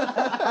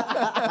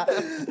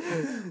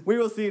 We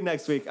will see you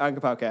next week on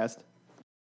Kapowcast.